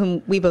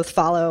 Whom we both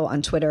follow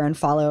on Twitter and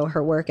follow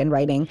her work and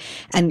writing.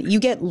 And you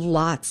get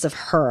lots of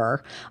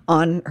her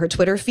on her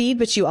Twitter feed,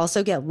 but you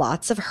also get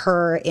lots of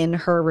her in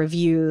her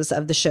reviews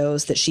of the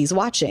shows that she's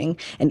watching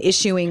and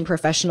issuing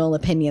professional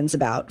opinions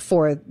about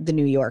for the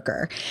New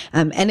Yorker.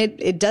 And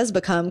it does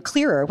become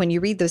clearer when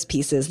you read those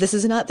pieces. This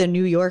is not the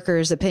New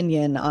Yorker's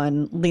opinion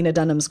on Lena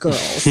Dunham's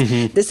Girls.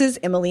 This is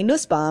Emily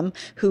Nussbaum,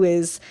 who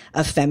is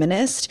a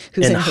feminist,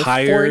 who's in her 40s.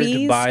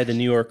 Hired by the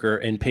New Yorker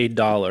and paid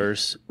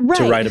dollars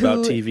to write about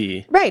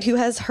TV. Right, who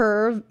has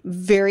her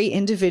very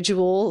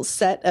individual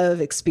set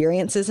of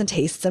experiences and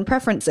tastes and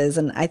preferences.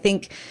 And I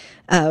think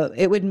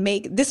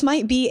this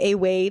might be a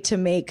way to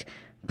make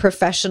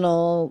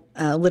professional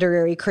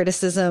literary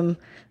criticism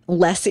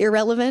less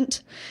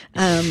irrelevant.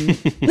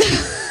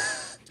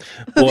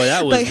 Boy,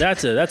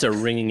 that's a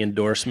ringing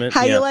endorsement.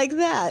 How you like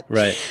that?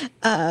 Right.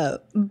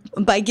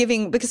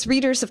 Because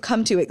readers have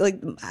come to it, like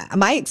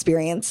my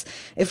experience,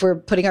 if we're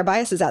putting our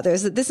biases out there,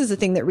 is that this is a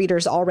thing that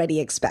readers already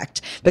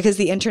expect, because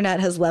the internet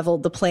has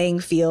leveled the playing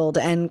field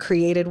and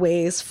created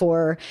ways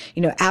for,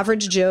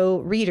 average Joe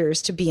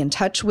readers to be in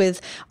touch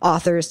with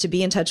authors, to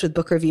be in touch with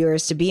book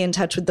reviewers, to be in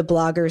touch with the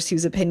bloggers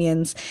whose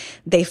opinions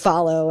they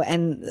follow.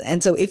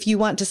 And so if you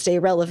want to stay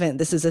relevant,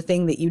 this is a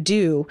thing that you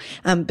do,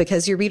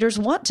 because your readers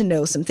want to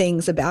know some things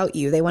about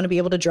you. They want to be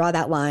able to draw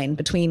that line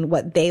between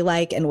what they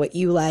like and what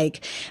you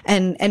like.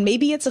 And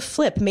maybe it's a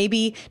flip.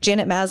 Maybe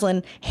Janet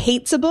Maslin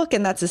hates a book,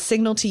 and that's a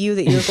signal to you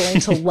that you're going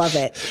to love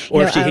it.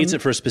 Or if she hates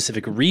it for a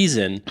specific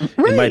reason,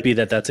 it might be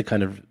that's a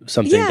kind of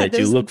something that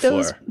you look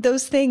for.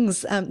 Those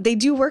things, they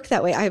do work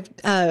that way. I have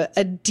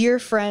a dear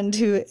friend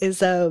who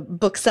is a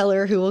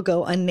bookseller who will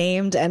go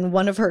unnamed, and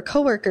one of her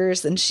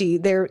coworkers, and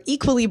they're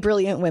equally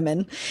brilliant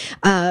women,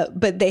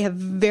 but they have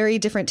very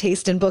different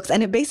taste in books.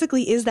 And it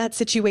basically is that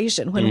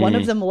situation. when one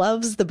of them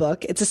loves the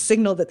book, it's a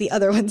signal that the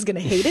other one's going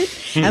to hate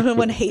it. And when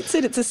one hates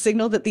it, it's a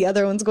signal that the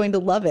other one's going to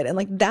love it. And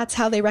like, that's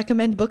how they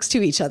recommend books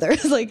to each other.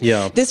 It's like,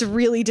 this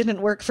really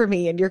didn't work for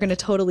me and you're going to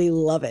totally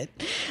love it.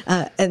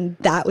 And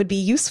that would be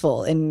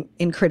useful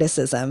in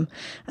criticism.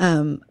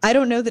 I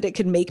don't know that it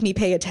could make me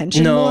pay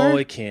attention more. No,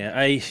 it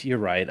can't. You're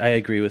right. I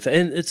agree with it.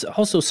 And it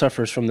also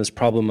suffers from this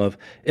problem of,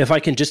 if I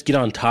can just get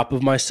on top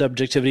of my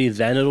subjectivity,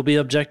 then it'll be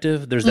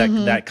objective. There's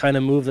that kind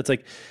of move that's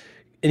like,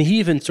 and he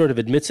even sort of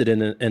admits it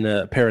in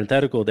a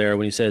parenthetical there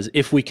when he says,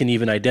 if we can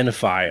even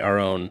identify our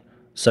own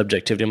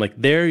subjectivity. I'm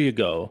like, there you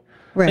go.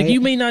 Right. Like,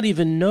 you may not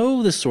even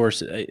know the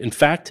source. In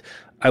fact,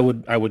 I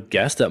would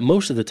guess that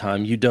most of the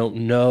time you don't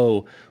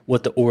know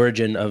what the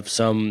origin of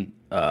some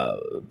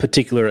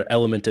particular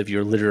element of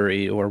your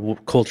literary or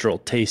cultural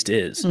taste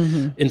is.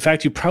 In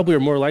fact, you probably are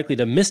more likely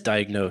to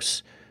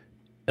misdiagnose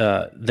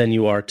than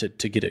you are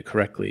to get it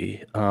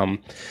correctly.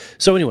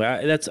 So anyway,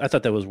 I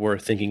thought that was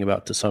worth thinking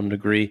about to some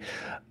degree.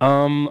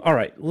 All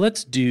right,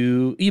 let's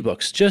do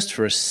ebooks just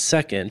for a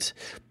second.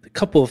 A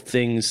couple of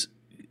things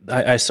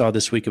I saw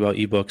this week about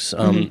ebooks.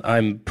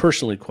 I'm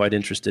personally quite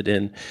interested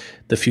in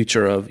the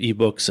future of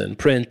ebooks and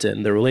print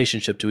and their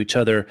relationship to each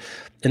other.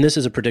 And this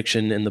is a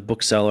prediction in the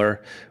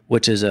Bookseller,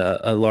 which is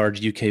a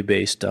large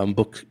UK-based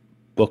book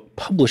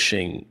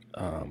publishing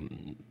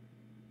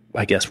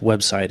I guess,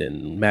 website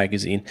and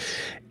magazine.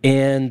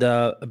 And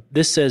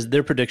this says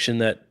their prediction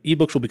that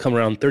ebooks will become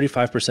around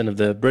 35% of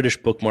the British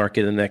book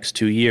market in the next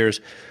 2 years,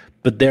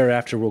 but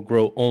thereafter will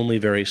grow only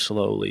very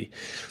slowly.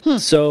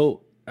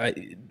 So,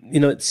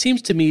 it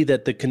seems to me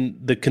that the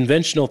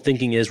conventional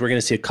thinking is we're going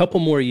to see a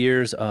couple more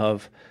years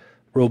of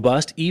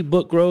robust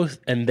ebook growth,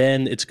 and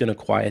then it's going to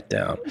quiet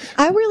down.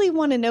 I really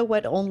want to know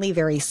what only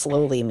very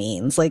slowly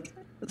means. Like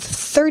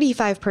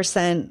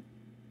 35%.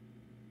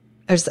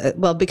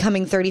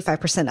 Becoming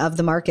 35% of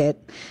the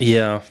market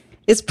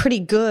is pretty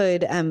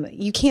good.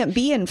 You can't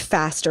be in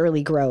fast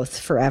early growth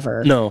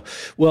forever. No.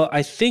 Well,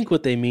 I think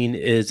what they mean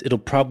is it'll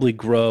probably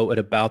grow at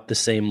about the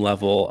same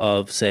level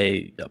of,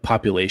 say,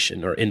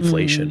 population or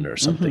inflation or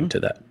something to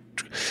that.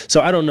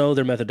 So I don't know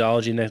their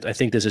methodology, and I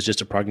think this is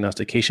just a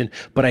prognostication,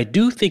 but I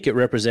do think it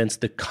represents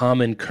the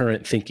common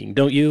current thinking,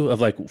 don't you? Of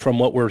like, from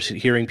what we're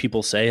hearing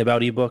people say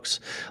about ebooks,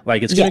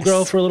 like it's going to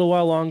grow for a little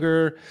while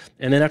longer,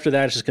 and then after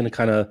that, it's just going to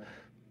kind of,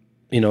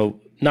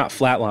 not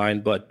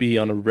flatline, but be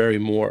on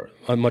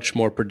a much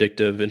more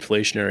predictive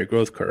inflationary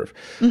growth curve.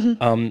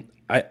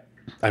 I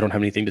don't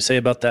have anything to say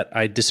about that.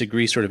 I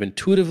disagree sort of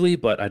intuitively,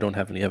 but I don't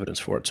have any evidence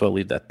for it, so I'll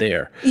leave that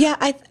there. Yeah,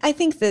 I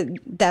think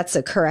that's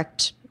a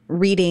correct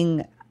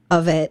reading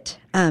of it.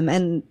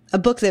 And a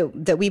book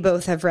that we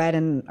both have read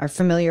and are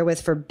familiar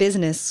with for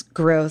business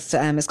growth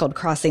is called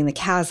Crossing the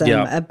Chasm,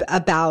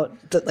 about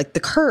the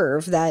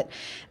curve that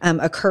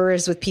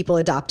occurs with people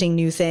adopting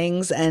new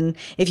things. And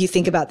if you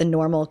think about the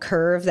normal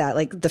curve, that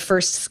like the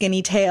first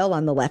skinny tail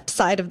on the left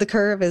side of the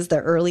curve is the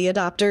early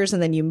adopters,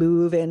 and then you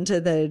move into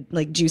the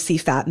like juicy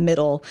fat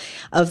middle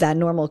of that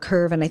normal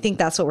curve. And I think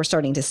that's what we're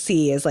starting to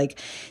see is like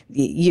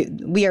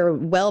we are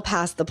well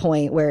past the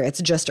point where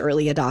it's just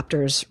early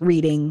adopters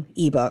reading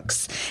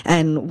ebooks.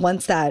 And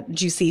once that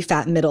juicy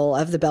fat middle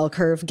of the bell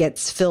curve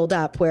gets filled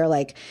up, where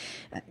like,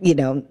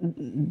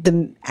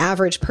 the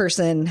average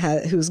person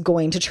who's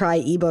going to try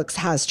ebooks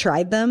has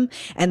tried them,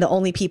 and the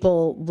only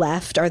people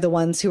left are the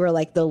ones who are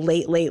like the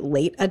late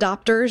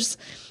adopters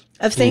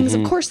of things,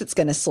 of course it's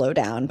going to slow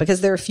down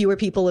because there are fewer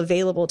people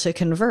available to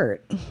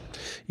convert.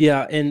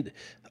 Yeah, and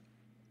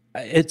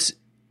it's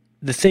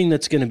the thing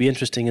that's going to be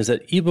interesting is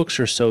that ebooks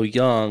are so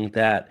young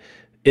that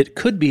it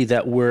could be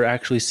that we're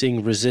actually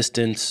seeing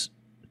resistance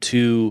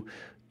to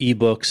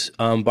ebooks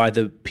by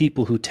the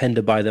people who tend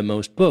to buy the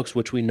most books,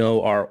 which we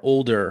know are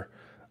older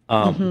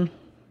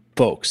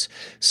folks.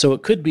 So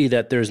it could be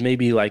that there's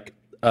maybe like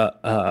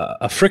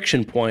a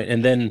friction point,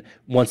 and then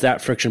once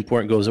that friction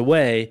point goes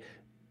away,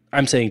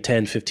 I'm saying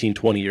 10, 15,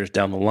 20 years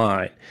down the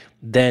line,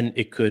 then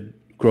it could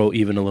grow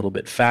even a little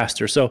bit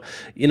faster. So,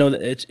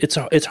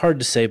 it's hard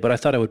to say, but I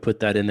thought I would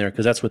put that in there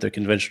because that's what their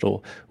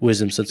conventional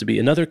wisdom seems to be.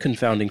 Another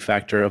confounding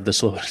factor of the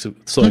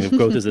slowing of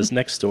growth is this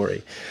next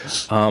story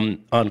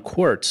on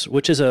Quartz,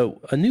 which is a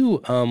new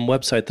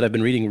website that I've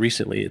been reading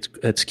recently. It's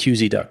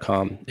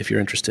QZ.com if you're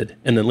interested,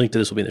 and the link to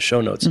this will be in the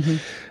show notes.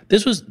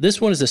 This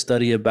one is a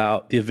study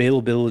about the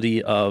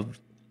availability of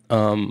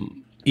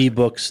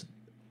ebooks,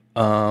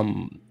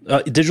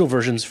 digital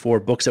versions for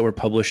books that were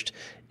published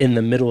in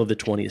the middle of the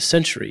 20th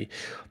century.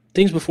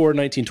 Things before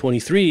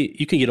 1923,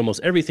 you can get almost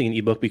everything in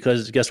ebook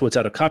because guess what's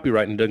out of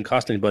copyright and doesn't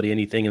cost anybody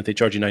anything. And if they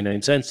charge you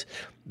 99 cents,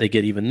 they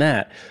get even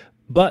that.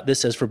 But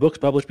this says for books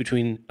published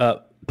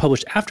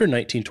after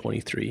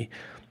 1923,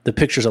 the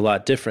picture's a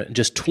lot different.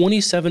 Just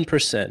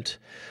 27%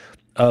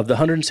 of the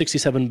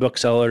 167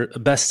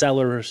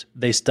 bestsellers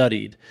they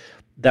studied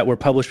that were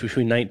published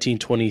between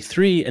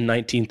 1923 and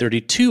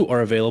 1932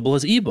 are available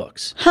as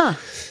ebooks.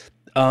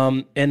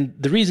 And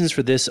the reasons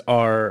for this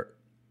are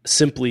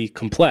simply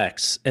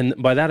complex. And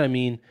by that I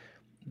mean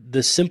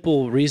the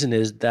simple reason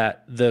is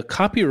that the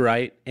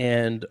copyright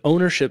and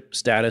ownership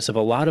status of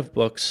a lot of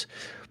books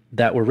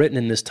that were written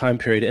in this time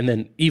period, and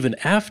then even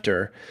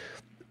after,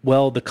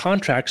 well, the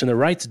contracts and the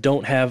rights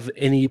don't have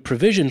any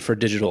provision for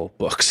digital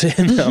books.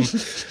 And,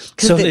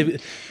 so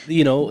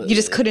you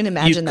just couldn't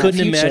imagine that. You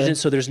couldn't imagine.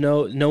 So there's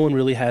no one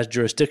really has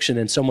jurisdiction,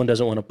 and someone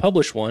doesn't want to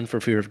publish one for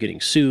fear of getting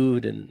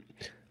sued. And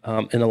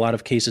in a lot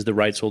of cases, the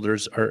rights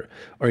holders are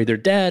either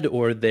dead,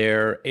 or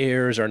their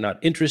heirs are not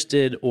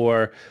interested,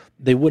 or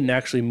they wouldn't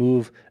actually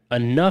move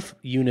enough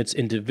units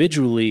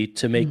individually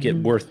to make it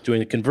worth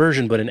doing a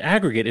conversion. But in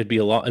aggregate,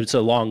 it's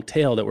a long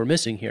tail that we're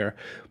missing here.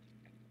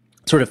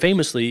 Sort of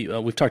famously,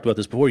 we've talked about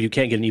this before, you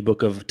can't get an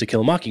ebook of To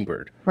Kill a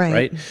Mockingbird,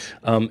 right?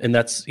 And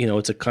that's,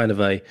 it's a kind of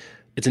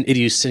it's an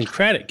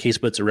idiosyncratic case,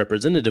 but it's a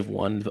representative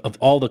one of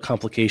all the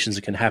complications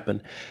that can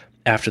happen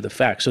after the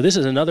fact. So this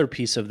is another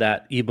piece of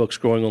that ebooks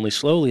growing only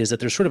slowly, is that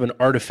there's sort of an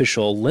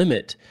artificial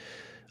limit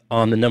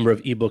on the number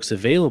of ebooks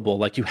available.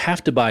 Like, you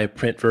have to buy a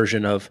print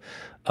version of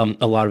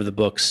a lot of the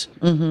books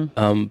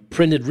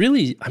printed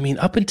really,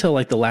 up until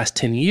like the last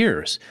 10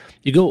 years.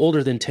 You go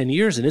older than 10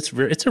 years and it's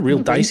a real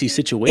dicey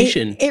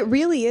situation. It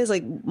really is.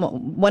 Like,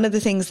 one of the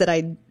things that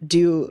I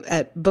do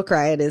at Book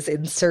Riot is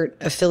insert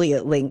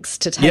affiliate links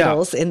to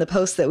titles in the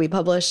posts that we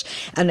publish.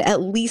 And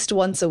at least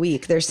once a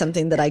week, there's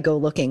something that I go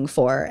looking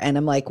for. And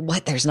I'm like,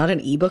 what? There's not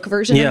an ebook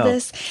version of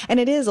this? And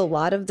it is a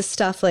lot of the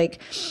stuff,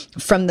 like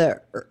from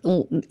the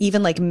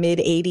even like mid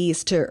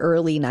 80s to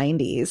early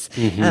 90s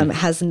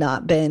has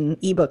not been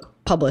ebook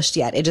published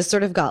yet. It just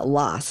sort of got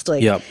lost.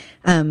 Like,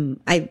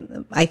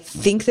 I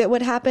think that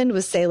what happened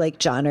was, say, like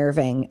John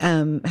Irving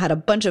had a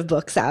bunch of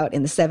books out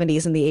in the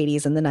 70s and the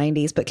 80s and the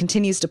 90s, but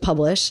continues to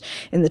publish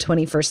in the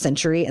 21st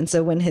century. And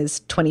so when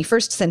his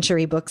 21st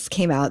century books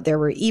came out, there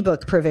were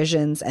ebook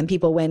provisions, and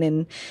people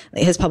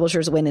his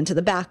publishers went into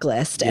the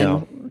backlist,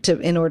 and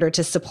in order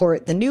to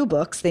support the new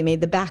books, they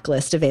made the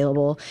backlist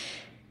available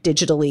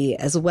digitally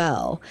as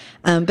well.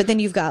 But then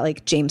you've got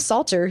like James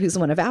Salter, who's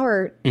one of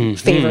our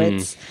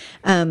favorites,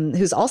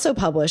 who's also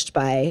published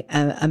by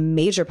a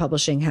major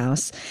publishing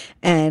house.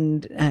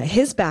 And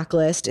his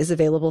backlist is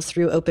available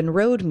through Open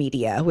Road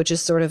Media, which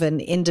is sort of an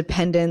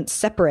independent,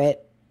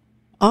 separate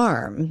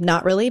arm,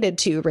 not related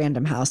to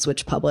Random House,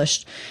 which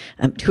published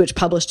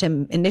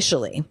him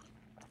initially.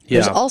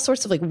 There's all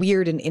sorts of like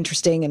weird and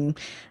interesting, and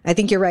I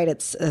think you're right,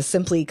 it's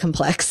simply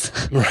complex.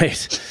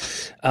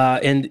 Right.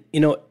 And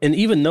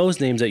even those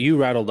names that you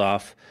rattled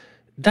off,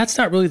 that's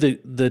not really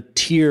the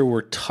tier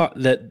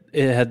that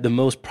it had the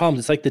most problems.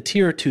 It's like the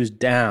tier or two's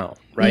down,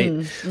 right?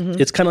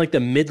 It's kind of like the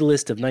mid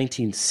list of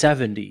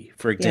 1970,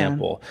 for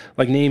example,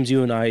 like names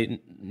you and I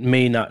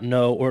may not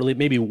know, or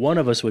maybe one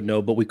of us would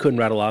know, but we couldn't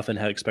rattle off and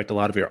expect a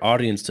lot of your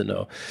audience to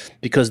know.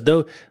 Because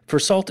though for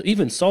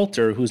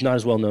Salter, who's not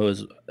as well known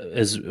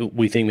as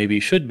we think maybe he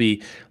should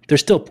be,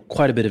 there's still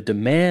quite a bit of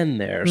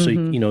demand there. So,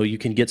 you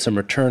can get some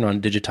return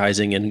on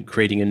digitizing and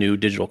creating a new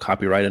digital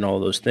copyright and all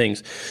of those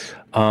things.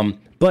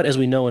 But as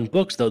we know in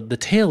books, though, the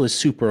tail is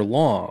super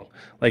long.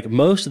 Like,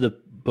 most of the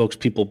books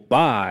people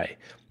buy,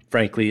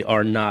 frankly,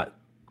 are not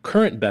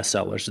current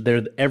bestsellers.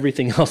 They're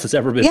everything else that's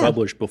ever been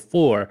published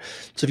before.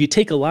 So if you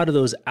take a lot of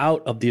those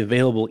out of the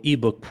available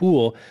ebook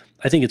pool,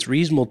 I think it's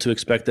reasonable to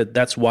expect that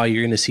that's why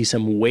you're going to see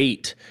some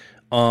weight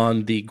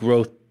on the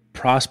growth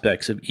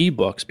prospects of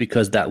ebooks,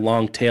 because that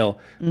long tail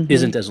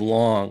isn't as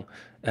long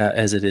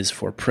as it is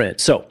for print.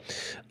 So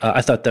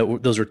I thought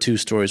that those were two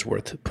stories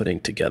worth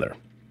putting together.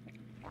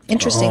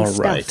 Interesting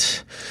stuff. All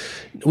right.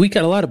 We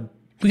got a lot of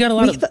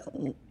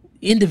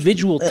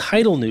individual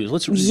title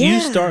news. You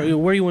start.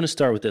 Where do you want to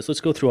start with this?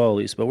 Let's go through all of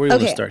these, but where do you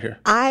want to start here?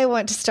 I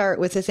want to start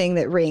with the thing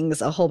that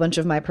rings a whole bunch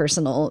of my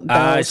personal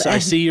bells. I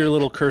see your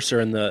little cursor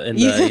in the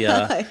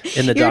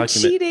document.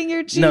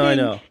 You're cheating. No, I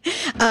know.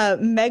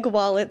 Meg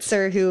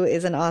Wolitzer, who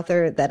is an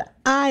author that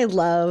I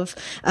love.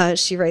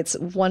 She writes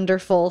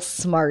wonderful,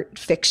 smart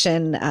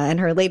fiction, and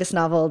her latest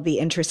novel, The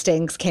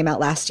Interstings, came out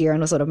last year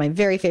and was one of my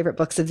very favorite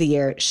books of the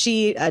year.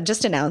 She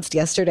just announced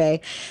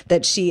yesterday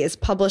that she is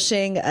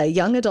publishing a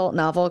young adult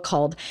novel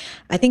called,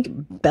 I think,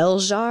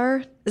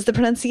 Beljar is the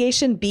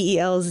pronunciation,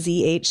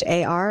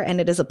 Belzhar,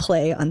 and it is a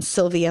play on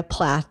Sylvia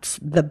Plath's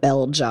The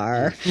Bell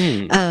Jar.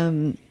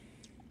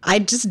 I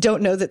just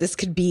don't know that this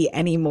could be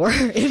any more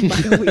in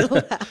my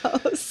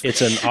wheelhouse.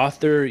 It's an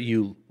author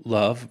you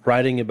love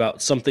writing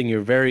about something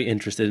you're very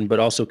interested in,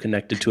 but also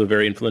connected to a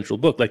very influential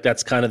book. Like,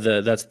 that's kind of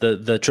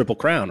the triple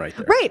crown right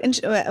there. Right. And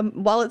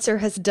Wolitzer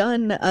has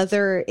done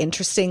other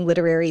interesting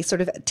literary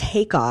sort of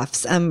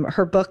takeoffs.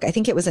 Her book, I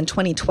think it was in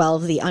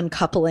 2012, The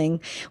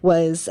Uncoupling,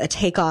 was a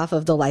takeoff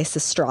of the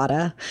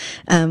Lysistrata,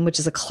 which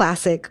is a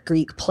classic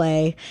Greek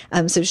play.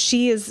 So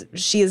she is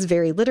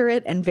very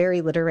literate and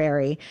very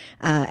literary,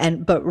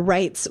 but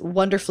writes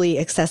wonderfully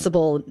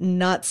accessible,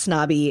 not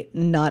snobby,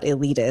 not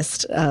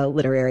elitist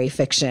literary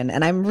fiction.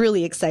 And I'm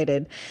really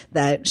excited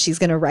that she's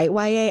going to write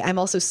YA. I'm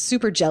also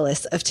super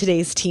jealous of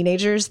today's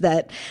teenagers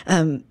that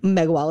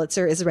Meg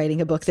Wolitzer is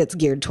writing a book that's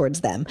geared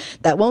towards them.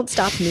 That won't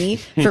stop me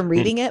from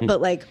reading it, but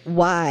like,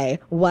 why?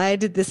 Why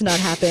did this not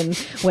happen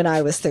when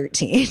I was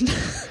 13?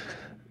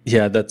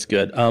 Yeah, that's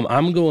good.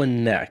 I'm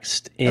going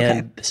next.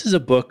 And this is a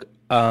book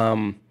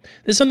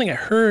this is something I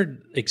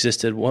heard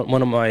existed.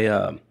 One of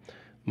my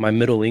my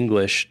Middle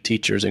English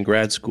teachers in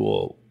grad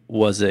school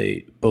was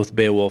a both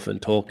Beowulf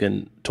and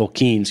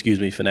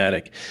Tolkien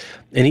fanatic,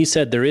 and he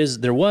said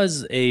there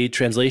was a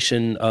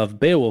translation of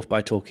Beowulf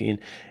by Tolkien,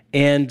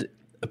 and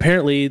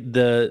apparently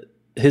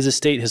his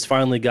estate has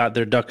finally got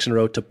their ducks in a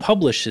row to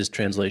publish his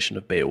translation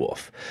of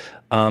Beowulf,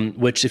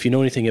 which, if you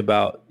know anything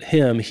about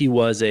him, he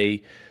was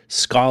a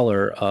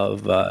scholar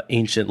of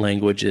ancient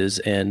languages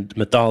and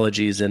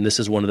mythologies, and this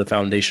is one of the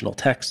foundational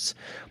texts.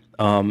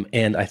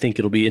 And I think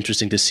it'll be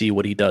interesting to see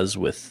what he does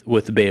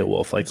with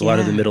Beowulf. Like a lot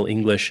of the Middle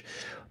English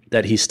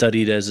that he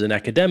studied as an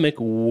academic,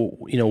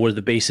 were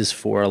the basis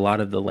for a lot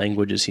of the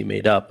languages he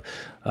made up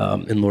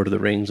in Lord of the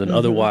Rings and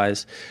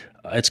otherwise.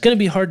 It's going to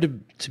be hard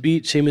to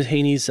beat Seamus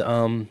Heaney's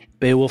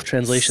Beowulf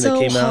translation that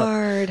came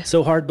out.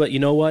 So hard. But you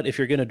know what? If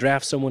you're going to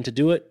draft someone to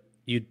do it,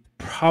 you'd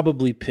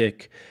probably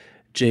pick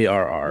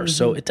J.R.R.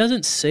 So it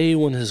doesn't say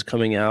when this is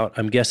coming out.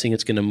 I'm guessing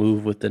it's going to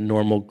move with the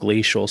normal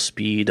glacial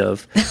speed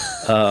of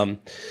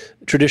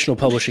traditional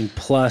publishing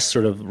plus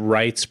sort of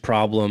rights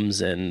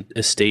problems and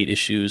estate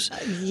issues.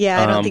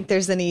 Yeah, I don't think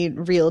there's any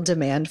real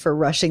demand for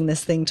rushing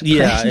this thing to print.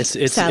 Yeah,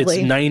 it's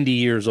 90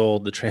 years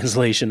old, the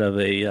translation of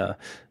a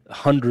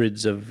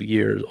hundreds of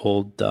years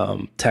old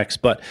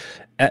text. But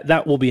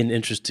that will be an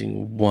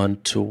interesting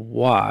one to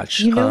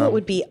watch. You know what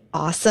would be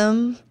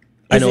awesome?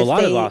 I know a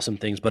lot of awesome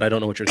things, but I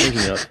don't know what you're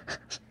thinking of.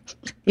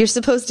 You're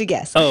supposed to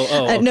guess.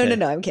 Okay.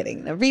 No, I'm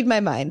kidding. Now, read my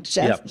mind,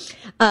 Jeff.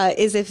 Yep.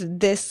 Is if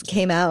this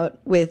came out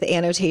with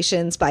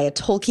annotations by a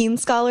Tolkien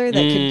scholar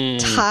that could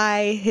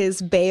tie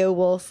his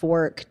Beowulf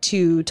work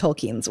to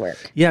Tolkien's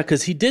work. Yeah,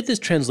 because he did this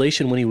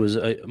translation when he was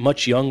a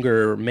much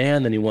younger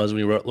man than he was when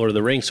he wrote Lord of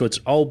the Rings, so it's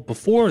all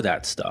before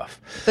that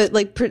stuff. But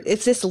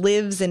if this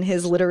lives in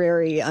his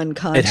literary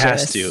unconscious, it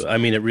has to. I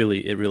mean, it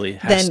really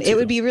has then to. Then it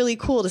would be really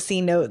cool to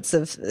see notes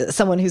of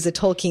someone who's a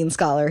Tolkien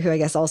scholar who I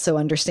guess also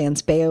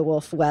understands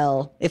Beowulf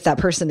well, if that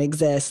person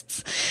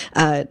exists,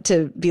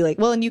 to be like,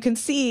 well, and you can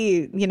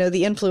see,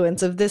 the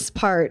influence of this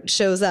part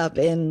shows up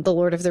in The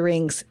Lord of the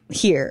Rings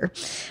here.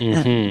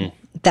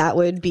 That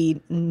would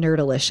be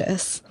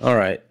nerdalicious. All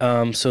right.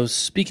 So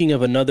speaking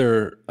of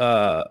another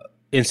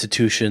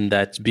institution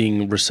that's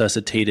being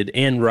resuscitated,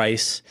 Anne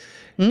Rice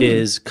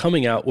is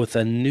coming out with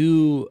a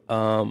new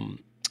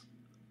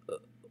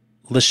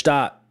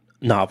Lestat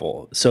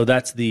novel. So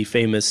that's the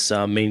famous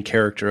main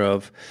character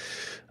of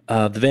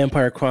the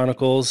Vampire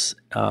Chronicles,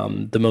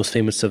 the most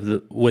famous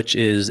of which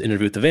is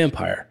Interview with the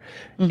Vampire.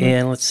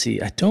 And let's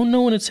see, I don't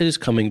know when it said it's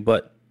coming,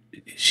 but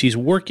she's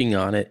working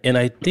on it, and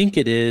I think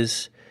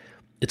it's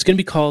going to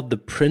be called The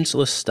Prince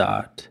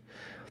Lestat,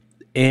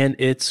 and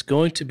it's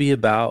going to be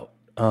about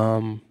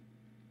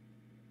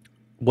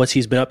what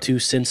he's been up to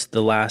since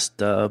the last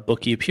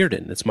book he appeared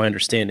in. That's my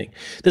understanding.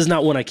 This is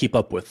not one I keep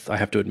up with, I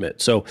have to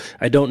admit. So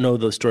I don't know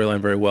the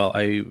storyline very well.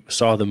 I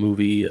saw the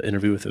movie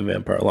Interview with the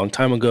Vampire a long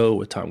time ago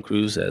with Tom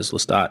Cruise as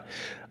Lestat.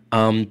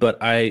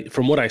 But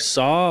from what I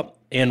saw,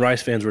 Anne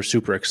Rice fans were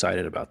super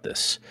excited about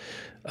this.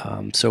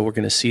 So we're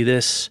going to see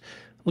this.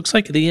 Looks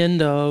like at the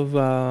end of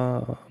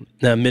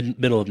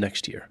middle of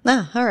next year.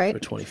 Ah, all right. For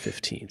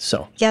 2015.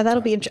 So yeah,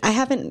 that'll be interesting. I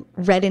haven't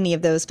read any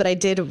of those, but I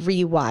did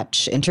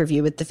rewatch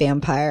Interview with the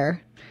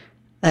Vampire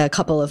a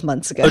couple of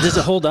months ago. Oh, does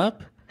it hold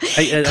up?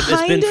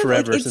 It's been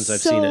forever since I've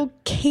seen it. It's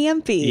so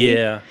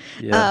campy.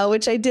 Yeah.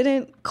 Which I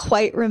didn't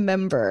quite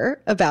remember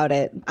about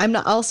it. I'm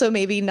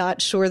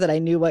not sure that I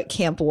knew what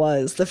camp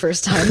was the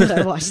first time that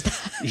I watched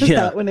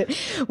that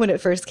when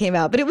it first came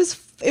out. But it was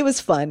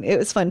fun. It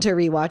was fun to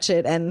rewatch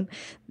it, and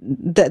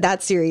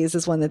that series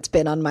is one that's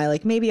been on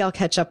my maybe I'll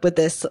catch up with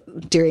this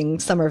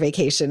during summer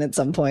vacation at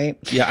some point.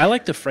 Yeah, I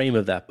like the frame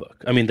of that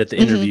book. I mean, that the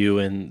interview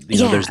and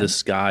there's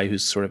this guy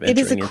who's sort of entering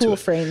into it. It is a cool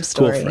frame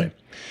story. Cool frame.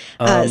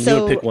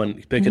 So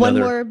pick another. One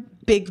more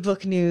big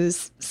book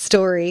news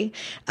story.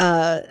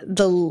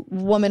 The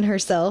woman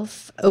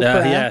herself,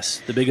 Oprah.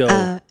 Yes, the Big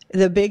O.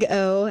 The Big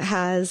O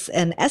has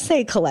an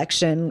essay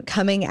collection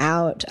coming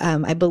out,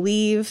 I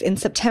believe, in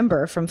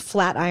September from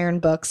Flatiron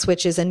Books,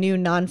 which is a new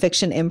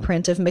nonfiction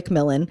imprint of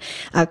Macmillan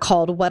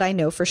called What I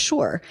Know for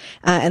Sure.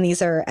 And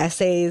these are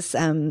essays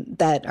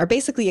that are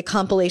basically a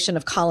compilation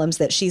of columns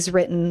that she's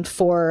written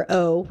for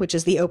O, which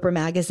is the Oprah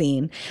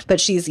magazine.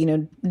 But she's,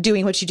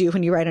 doing what you do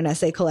when you write an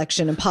essay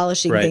collection and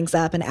polishing things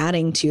up and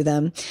adding to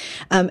them.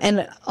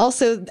 And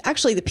also,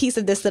 actually, the piece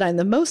of this that I'm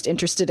the most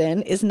interested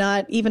in is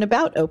not even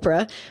about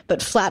Oprah,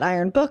 but Flatiron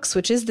Books,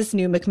 which is this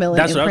new Macmillan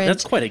imprint.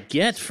 That's quite a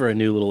get for a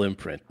new little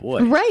imprint,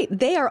 boy. Right.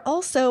 They are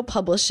also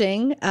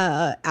publishing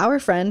our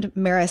friend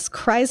Maris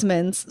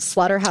Kreisman's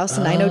Slaughterhouse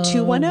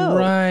 90210.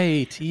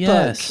 Right.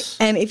 Yes.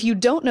 Book. And if you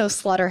don't know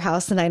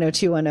Slaughterhouse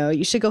 90210,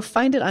 you should go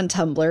find it on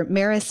Tumblr.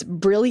 Maris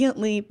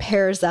brilliantly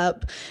pairs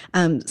up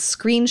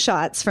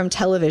screenshots from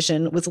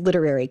television with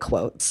literary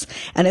quotes.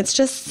 And it's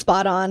just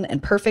spot on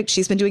and perfect.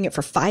 She's been doing it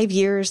for 5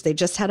 years. They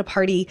just had a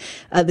party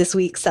this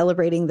week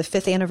celebrating the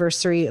 5th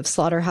anniversary of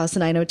Slaughterhouse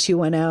 90210.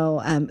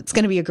 90210. It's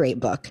going to be a great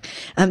book.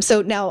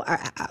 So now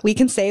we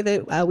can say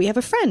that we have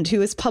a friend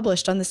who is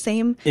published on the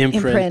same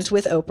imprint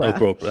with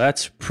Oprah.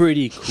 That's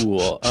pretty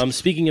cool.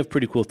 Speaking of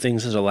pretty cool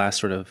things, as a last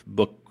sort of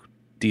book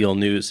deal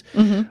news,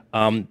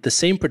 the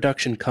same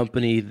production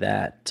company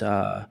that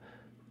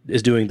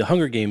is doing the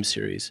Hunger Games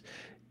series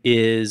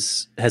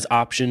has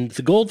optioned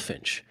The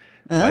Goldfinch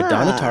by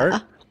Donna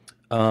Tartt.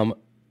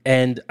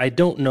 And I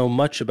don't know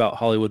much about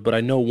Hollywood, but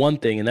I know one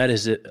thing, and that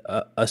is that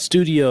a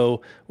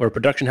studio or a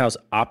production house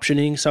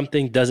optioning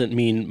something doesn't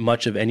mean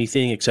much of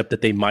anything, except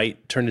that they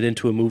might turn it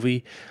into a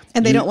movie.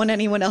 And they don't want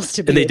anyone else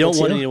to beat them to it. And they don't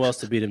want anyone else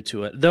to beat them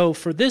to it. Though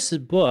for this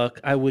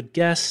book, I would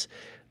guess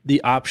the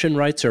option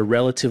rights are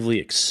relatively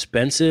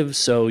expensive,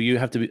 so you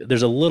have to be,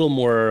 there's a little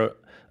more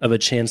of a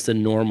chance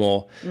than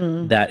normal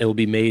that it will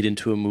be made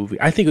into a movie.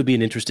 I think it would be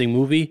an interesting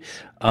movie.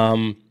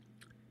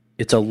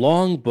 It's a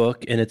long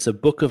book, and it's a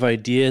book of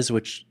ideas,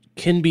 which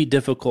can be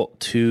difficult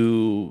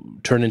to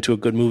turn into a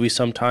good movie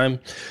sometime.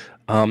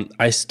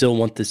 I still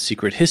want The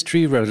Secret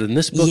History rather than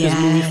this book as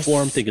movie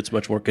form. I think it's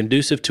much more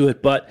conducive to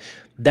it, but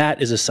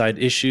that is a side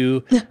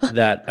issue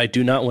that I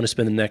do not want to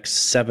spend the next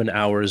 7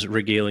 hours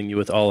regaling you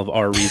with all of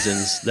our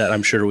reasons that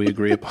I'm sure we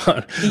agree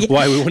upon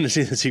why we want to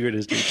see The Secret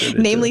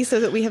History. Namely, so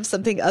that we have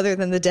something other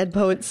than the Dead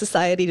Poets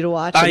Society to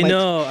watch. I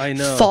know.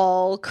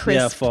 Fall,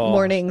 crisp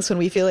mornings when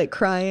we feel like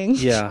crying.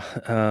 Yeah.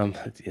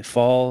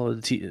 Fall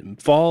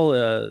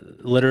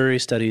literary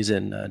studies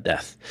and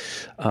death,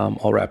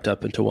 all wrapped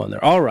up into one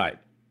there. All right.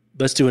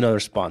 Let's do another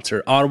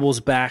sponsor.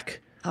 Audible's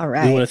back. All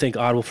right. We want to thank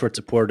Audible for its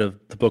support of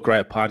the Book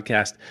Riot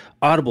podcast.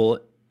 Audible,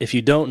 if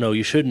you don't know,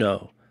 you should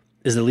know,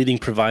 is the leading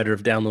provider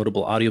of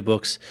downloadable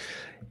audiobooks.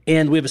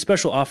 And we have a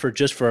special offer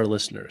just for our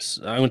listeners.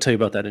 I'm going to tell you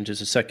about that in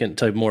just a second,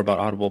 tell you more about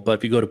Audible. But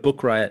if you go to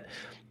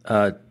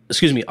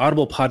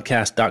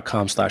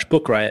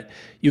audiblepodcast.com/Book Riot,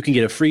 you can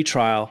get a free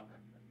trial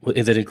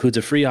that includes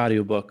a free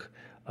audiobook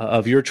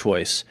of your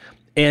choice.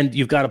 And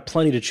you've got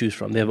plenty to choose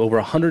from. They have over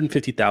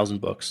 150,000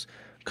 books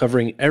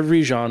covering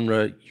every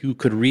genre you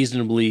could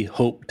reasonably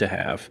hope to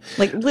have.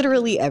 Like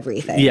literally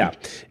everything. Yeah.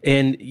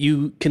 And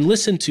you can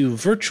listen to your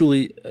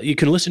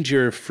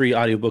free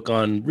audiobook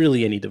on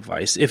really any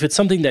device. If it's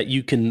something that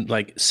you can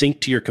like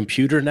sync to your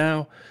computer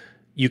now,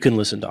 you can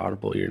listen to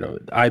Audible,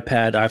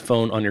 iPad,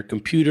 iPhone, on your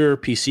computer,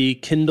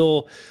 PC,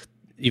 Kindle,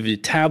 even a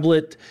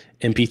tablet,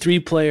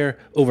 MP3 player.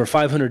 Over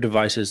 500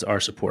 devices are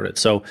supported.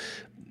 So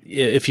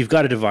if you've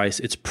got a device,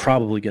 it's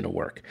probably going to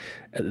work.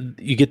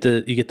 You get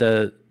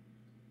the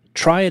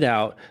try it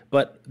out,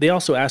 but they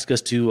also ask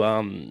us to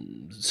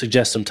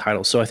suggest some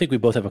titles. So I think we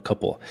both have a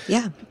couple.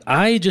 Yeah.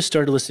 I just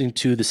started listening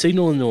to The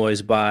Signal and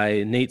Noise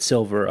by Nate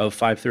Silver of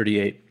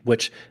 538,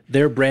 which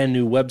their brand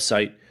new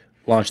website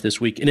launched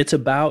this week. And it's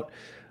about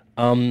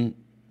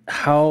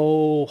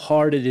how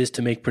hard it is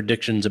to make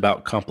predictions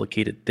about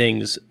complicated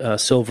things.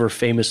 Silver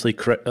famously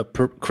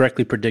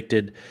correctly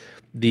predicted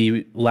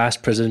the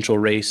last presidential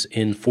race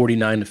in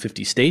 49 to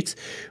 50 states,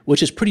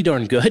 which is pretty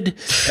darn good,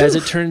 as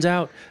it turns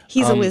out.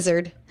 He's a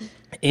wizard.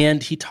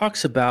 And he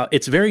talks about,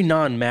 it's very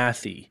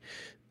non-mathy,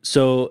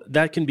 so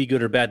that can be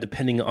good or bad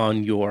depending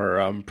on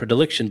your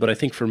predilection. But I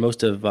think for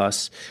most of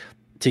us,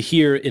 to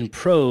hear in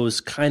prose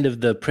kind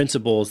of the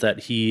principles that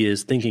he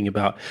is thinking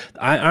about.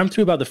 I'm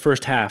through about the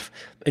first half,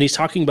 and he's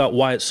talking about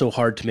why it's so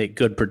hard to make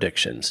good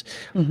predictions.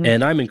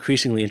 And I'm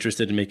increasingly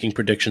interested in making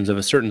predictions of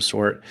a certain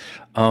sort.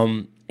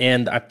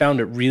 And I found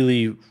it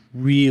really,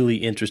 really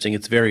interesting.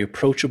 It's very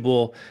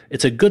approachable.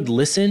 It's a good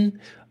listen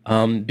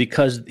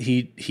because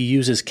he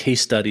uses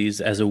case studies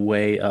as a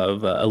way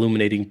of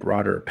illuminating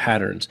broader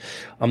patterns.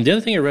 The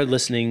other thing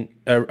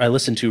I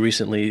listened to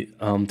recently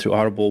through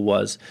Audible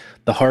was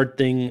The Hard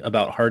Thing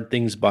About Hard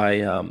Things by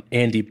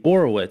Andy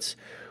Borowitz,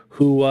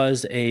 who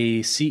was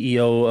a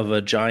CEO of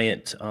a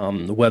giant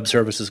web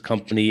services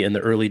company in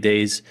the early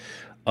days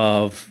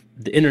of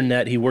the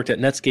internet. He worked at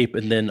Netscape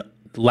and then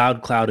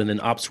LoudCloud and then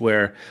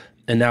Opsware,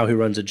 and now he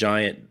runs a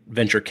giant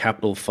venture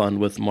capital fund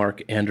with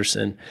Mark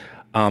Anderson.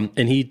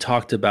 And he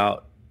talked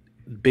about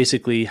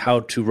basically how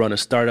to run a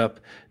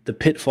startup, the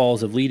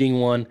pitfalls of leading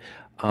one,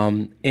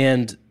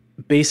 and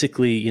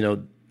basically,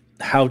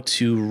 how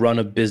to run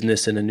a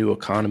business in a new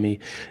economy.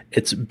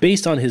 It's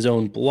based on his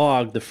own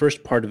blog. The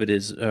first part of it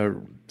is a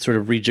sort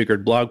of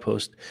rejiggered blog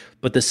post,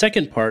 but the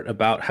second part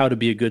about how to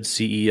be a good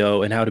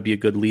CEO and how to be a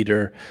good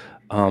leader.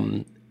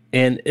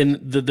 And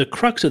the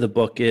crux of the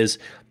book is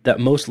that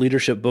most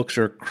leadership books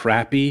are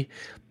crappy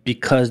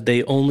because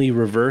they only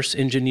reverse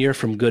engineer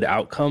from good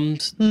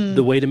outcomes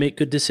the way to make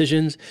good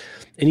decisions.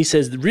 And he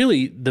says,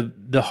 really,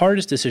 the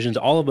hardest decisions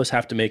all of us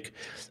have to make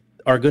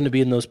are going to be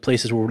in those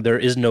places where there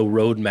is no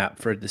roadmap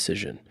for a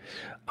decision.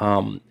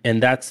 And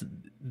that's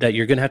that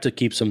you're going to have to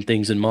keep some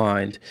things in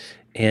mind.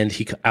 And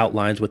he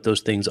outlines what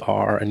those things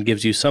are and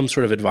gives you some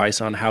sort of advice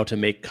on how to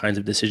make kinds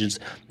of decisions,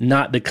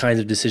 not the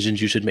kinds of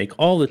decisions you should make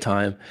all the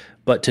time,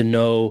 but to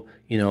know,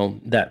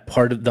 that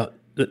part of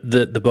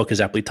the book is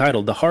aptly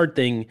titled. The hard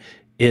thing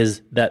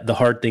is that the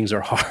hard things are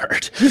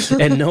hard.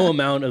 And no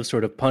amount of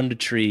sort of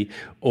punditry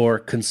or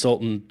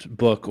consultant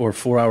book or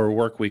 4-hour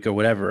work week or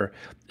whatever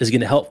is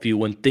going to help you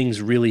when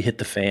things really hit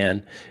the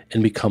fan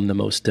and become the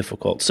most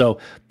difficult. So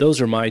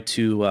those are my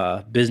two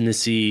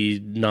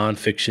businessy,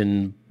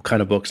 nonfiction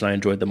kind of books, and I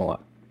enjoyed them a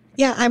lot.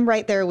 Yeah, I'm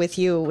right there with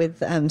you with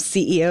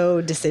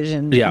CEO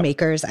decision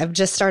makers. I've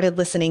just started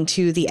listening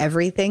to The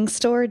Everything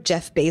Store,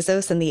 Jeff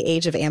Bezos and the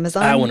Age of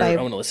Amazon. I want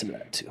to listen to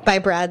that too. By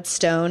Brad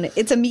Stone.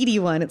 It's a meaty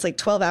one. It's like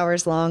 12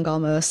 hours long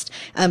almost.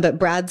 But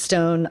Brad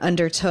Stone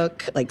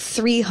undertook like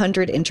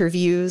 300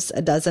 interviews,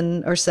 a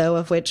dozen or so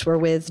of which were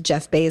with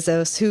Jeff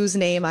Bezos, whose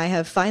name I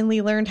have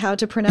finally learned how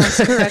to pronounce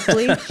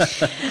correctly.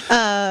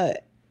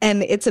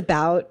 And it's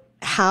about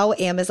how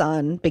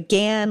Amazon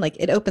began. Like,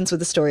 it opens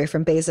with a story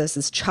from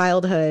Bezos's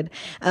childhood,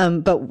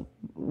 but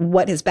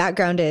what his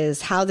background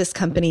is, how this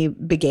company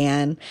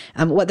began,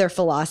 what their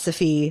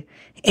philosophy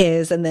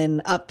is, and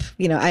then up,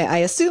 I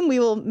assume we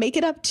will make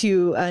it up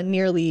to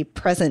nearly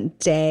present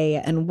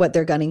day and what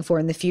they're gunning for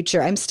in the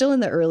future. I'm still in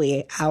the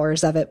early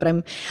hours of it, but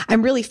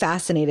I'm really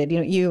fascinated.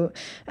 You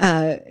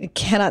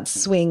cannot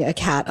swing a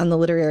cat on the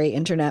literary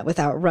internet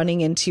without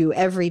running into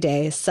every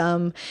day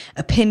some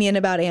opinion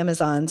about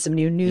Amazon, some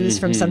new news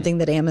from something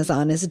that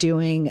Amazon is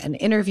doing, an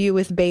interview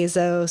with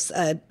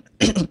Bezos,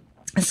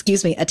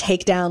 excuse me, a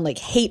takedown, like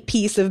hate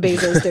piece of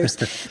Bezos.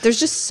 There's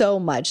just so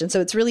much. And so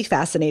it's really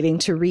fascinating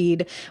to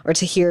read or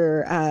to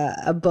hear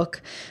a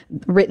book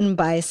written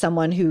by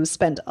someone who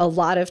spent a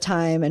lot of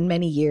time and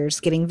many years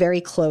getting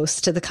very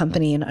close to the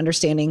company and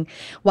understanding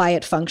why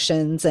it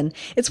functions. And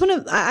it's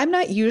I'm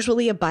not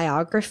usually a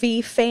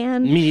biography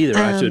fan. Me either,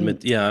 I have to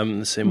admit. Yeah, I'm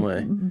the same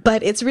way.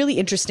 But it's really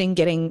interesting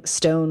getting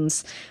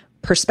Stone's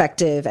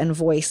perspective and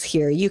voice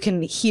here. You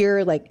can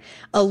hear like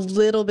a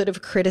little bit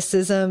of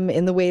criticism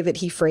in the way that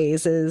he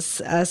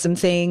phrases some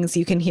things.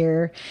 You can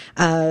hear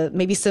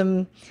maybe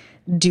some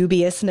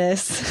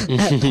dubiousness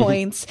at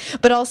points,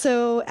 but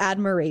also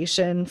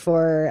admiration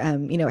for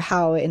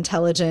how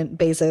intelligent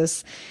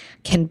Bezos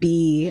can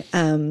be,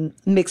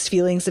 mixed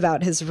feelings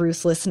about his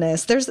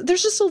ruthlessness. There's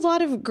just a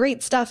lot of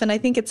great stuff. And I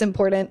think it's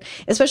important,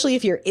 especially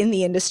if you're in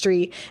the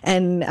industry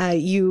and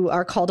you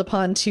are called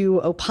upon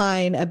to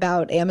opine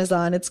about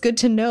Amazon. It's good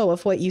to know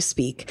of what you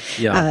speak.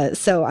 Yeah.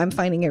 So I'm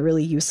finding it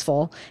really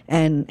useful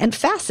and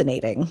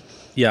fascinating.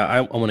 Yeah,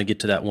 I want to get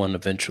to that one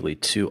eventually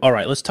too. All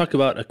right, let's talk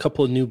about a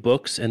couple of new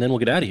books and then we'll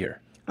get out of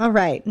here. All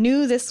right,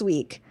 new this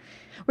week.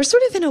 We're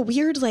sort of in a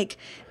weird,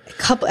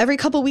 every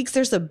couple of weeks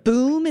there's a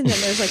boom and then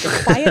there's like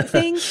a quiet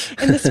thing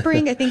in the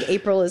spring. I think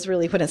April is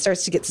really when it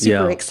starts to get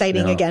super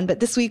exciting again.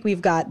 But this week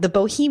we've got The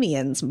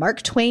Bohemians,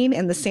 Mark Twain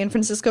and the San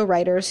Francisco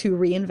writers who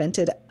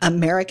reinvented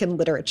American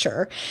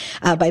literature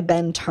by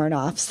Ben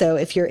Tarnoff. So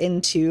if you're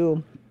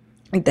into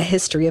the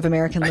history of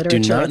American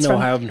literature. I do not know.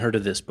 I haven't heard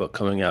of this book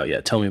coming out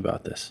yet. Tell me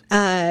about this.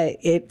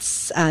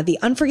 It's the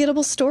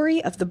unforgettable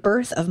story of the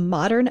birth of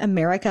modern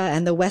America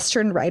and the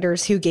Western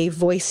writers who gave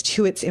voice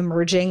to its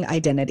emerging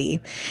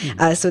identity.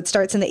 So it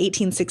starts in the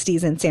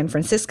 1860s in San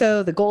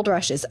Francisco. The gold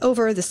rush is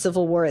over. The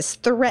Civil War is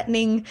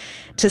threatening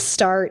to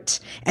start.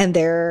 And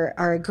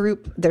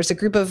there's a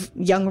group of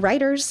young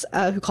writers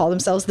who call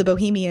themselves the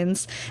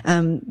Bohemians,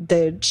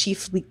 the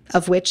chief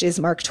of which is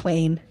Mark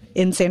Twain,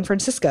 in San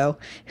Francisco,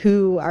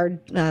 who are,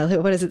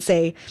 what does it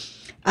say?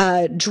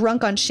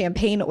 Drunk on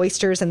champagne,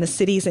 oysters, and the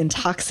city's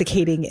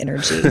intoxicating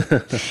energy.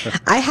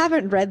 I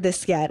haven't read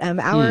this yet.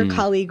 Our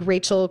colleague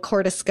Rachel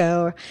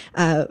Cordisco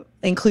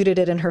included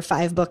it in her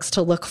 5 books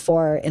to look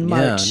for in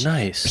March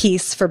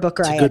piece for Book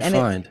Riot. It's a good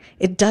find.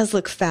 It does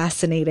look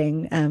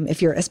fascinating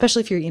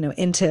especially if you're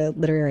into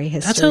literary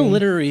history. That's a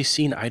literary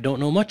scene I don't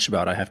know much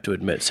about, I have to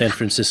admit. San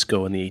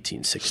Francisco in the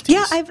 1860s.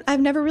 Yeah,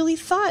 I've never really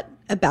thought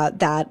about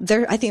that.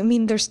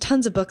 There's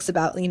tons of books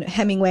about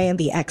Hemingway and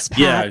the expats.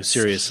 Yeah,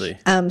 seriously.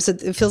 So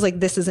it feels like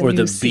this is a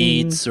new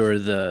scene. Or the Beats or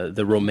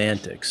the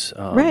Romantics,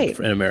 right?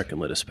 In American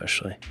lit,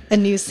 especially. A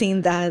new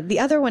scene. The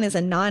other one is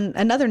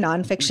another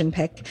nonfiction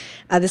pick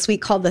this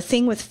week called The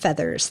Thing with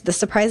Feathers: The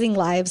Surprising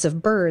Lives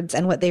of Birds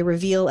and What They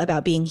Reveal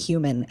About Being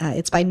Human.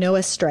 It's by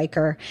Noah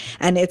Stryker,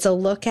 and it's a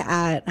look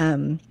at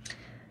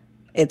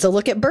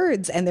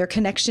birds and their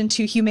connection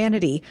to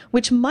humanity,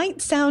 which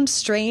might sound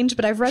strange,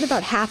 but I've read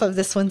about half of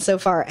this one so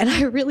far, and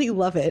I really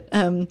love it.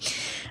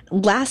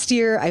 Last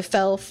year, I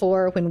fell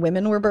for When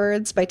Women Were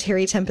Birds by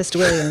Terry Tempest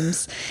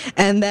Williams,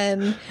 and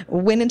then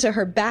went into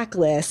her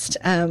backlist,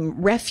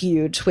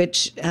 Refuge,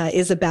 which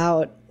is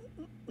about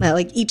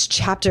each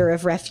chapter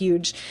of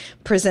Refuge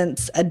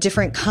presents a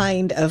different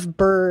kind of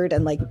bird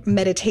and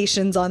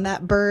meditations on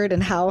that bird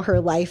and how her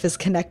life is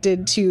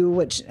connected to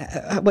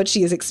what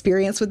she has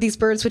experienced with these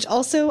birds, which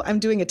also I'm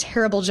doing a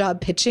terrible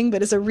job pitching,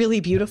 but is a really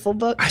beautiful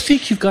book. I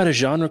think you've got a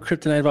genre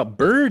kryptonite about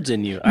birds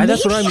in you.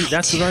 That's what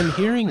I'm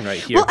hearing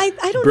right here. Well, I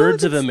don't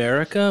Birds know of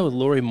America with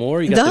Lori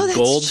Moore. You got the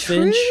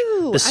goldfinch,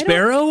 true. The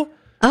sparrow.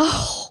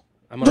 Oh,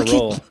 I'm on a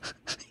roll.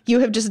 you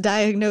have just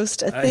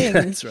diagnosed a thing.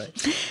 That's right.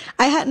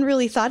 I hadn't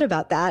really thought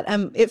about that.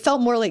 It felt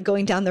more like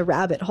going down the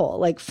rabbit hole,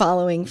 like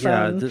following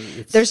from,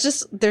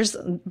 there's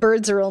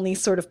birds are only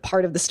sort of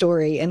part of the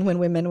story. And when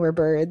women were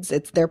birds,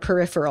 it's their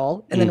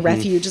peripheral. And then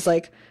Refuge is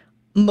like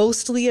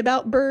mostly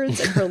about birds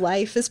and her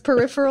life is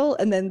peripheral.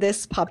 And then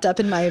this popped up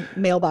in my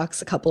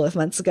mailbox a couple of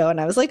months ago.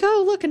 And I was like,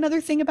 oh, look, another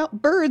thing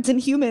about birds and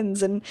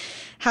humans and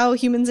how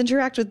humans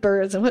interact with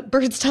birds and what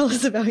birds tell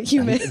us about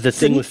humans. The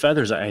Thing with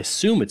Feathers, I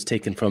assume it's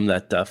taken from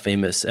that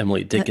famous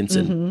Emily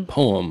Dickinson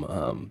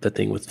poem, The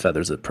Thing with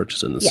Feathers That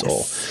Perches in the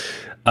Soul.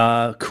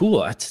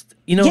 Cool.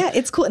 Yeah,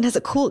 it's cool and has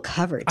a cool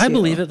cover too. I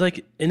believe it.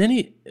 Like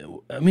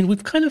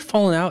we've kind of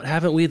fallen out,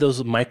 haven't we?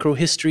 Those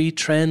microhistory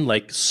trend,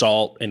 like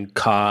salt and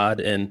cod,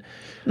 and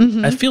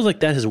I feel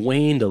like that has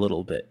waned a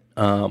little bit.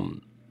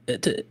 Do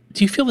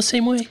you feel the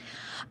same way?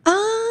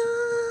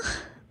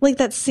 Like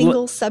that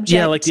single subject.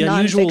 Yeah, like the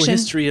unusual nonfiction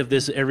history of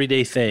this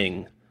everyday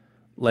thing.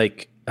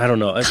 Like, I don't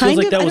know. It feels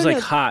like that was like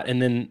hot,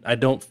 and then I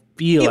don't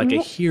feel like I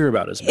hear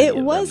about as many. It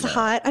was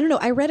hot. I don't know.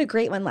 I read a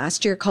great one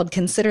last year called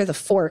 "Consider the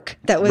Fork."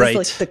 That was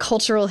like the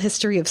cultural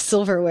history of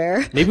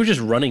silverware. Maybe we're just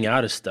running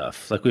out of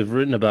stuff. Like we've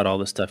written about all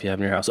the stuff you have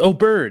in your house. Oh,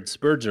 birds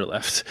are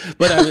left.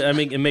 But I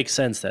mean, it makes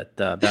sense that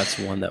that's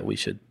one that we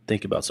should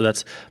think about. So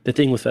that's The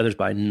Thing with Feathers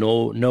by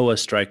Noah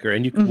Stryker,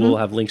 and we'll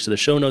have links to the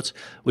show notes,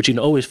 which you can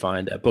always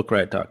find at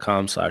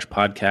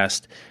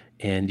bookriot.com/podcast,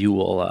 and you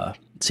will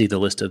see the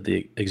list of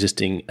the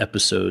existing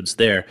episodes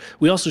there.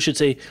 We also should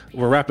say,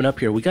 we're wrapping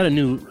up here, we got a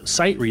new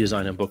site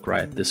redesign on Book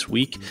Riot this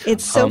week.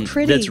 It's so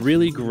pretty. That's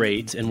really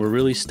great, and we're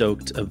really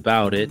stoked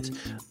about it.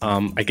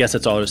 I guess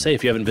that's all to say.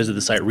 If you haven't visited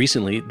the site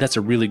recently, that's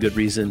a really good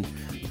reason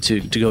to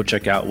go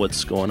check out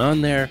what's going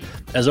on there.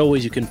 As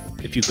always, if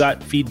you've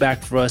got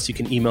feedback for us, you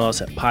can email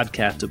us at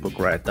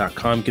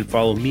podcast@bookriot.com. You can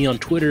follow me on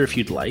Twitter if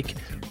you'd like.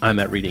 I'm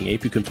at Reading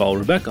Ape. You can follow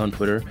Rebecca on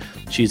Twitter.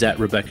 She's at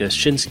Rebecca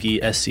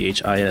Schinsky,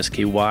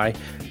 SCHINSKY.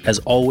 As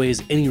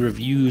always, any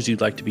reviews you'd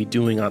like to be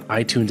doing on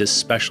iTunes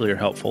especially are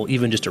helpful,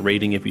 even just a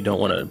rating if you don't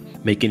want to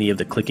make any of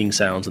the clicking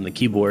sounds on the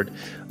keyboard.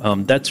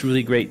 That's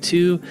really great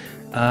too.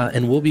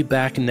 And we'll be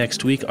back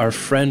next week. Our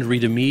friend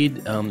Rita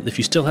Mead, if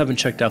you still haven't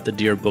checked out the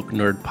Dear Book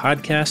Nerd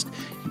podcast,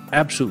 you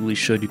absolutely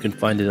should. You can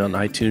find it on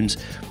iTunes.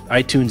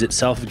 iTunes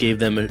itself gave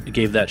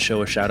that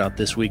show a shout out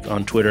this week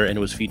on Twitter, and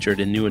it was featured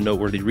in New and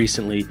Noteworthy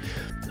recently.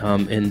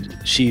 And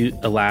she,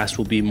 alas,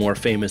 will be more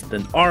famous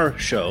than our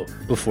show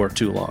before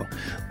too long.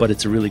 But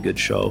it's a really good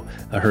show.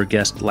 Her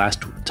guest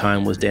last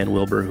time was Dan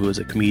Wilber, who is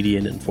a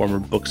comedian and former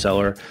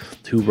bookseller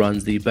who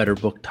runs the Better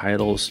Book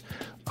Titles.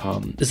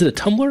 Is it a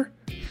Tumblr?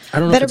 I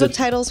don't know. Better Book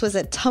Titles was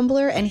at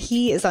Tumblr, and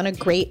he is on a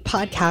great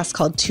podcast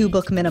called 2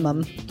 Book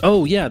Minimum.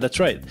 Oh, yeah, that's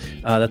right.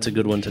 That's a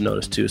good one to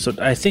notice, too. So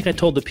I think I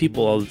told the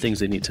people all the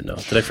things they need to know.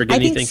 Did I forget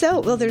anything? I think so.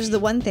 Well, there's the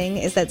one thing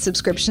is that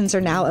subscriptions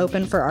are now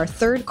open for our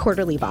 3rd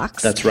quarterly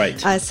box. That's right.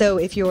 So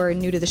if you're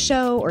new to the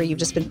show or you've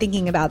just been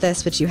thinking about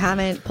this, but you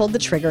haven't pulled the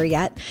trigger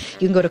yet,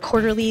 you can go to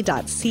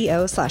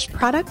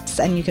quarterly.co/products,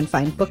 and you can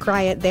find Book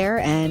Riot there.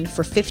 And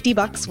for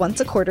 $50 once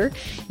a quarter,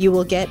 you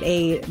will get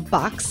a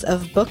box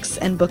of books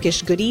and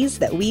bookish goodies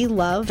that we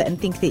love and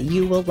think that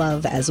you will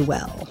love as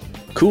well.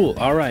 Cool.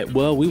 All right.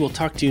 Well, we will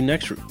talk to you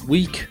next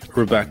week,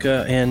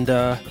 Rebecca, and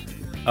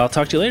I'll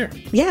talk to you later.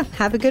 Yeah.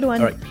 Have a good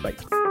one. All right. Bye.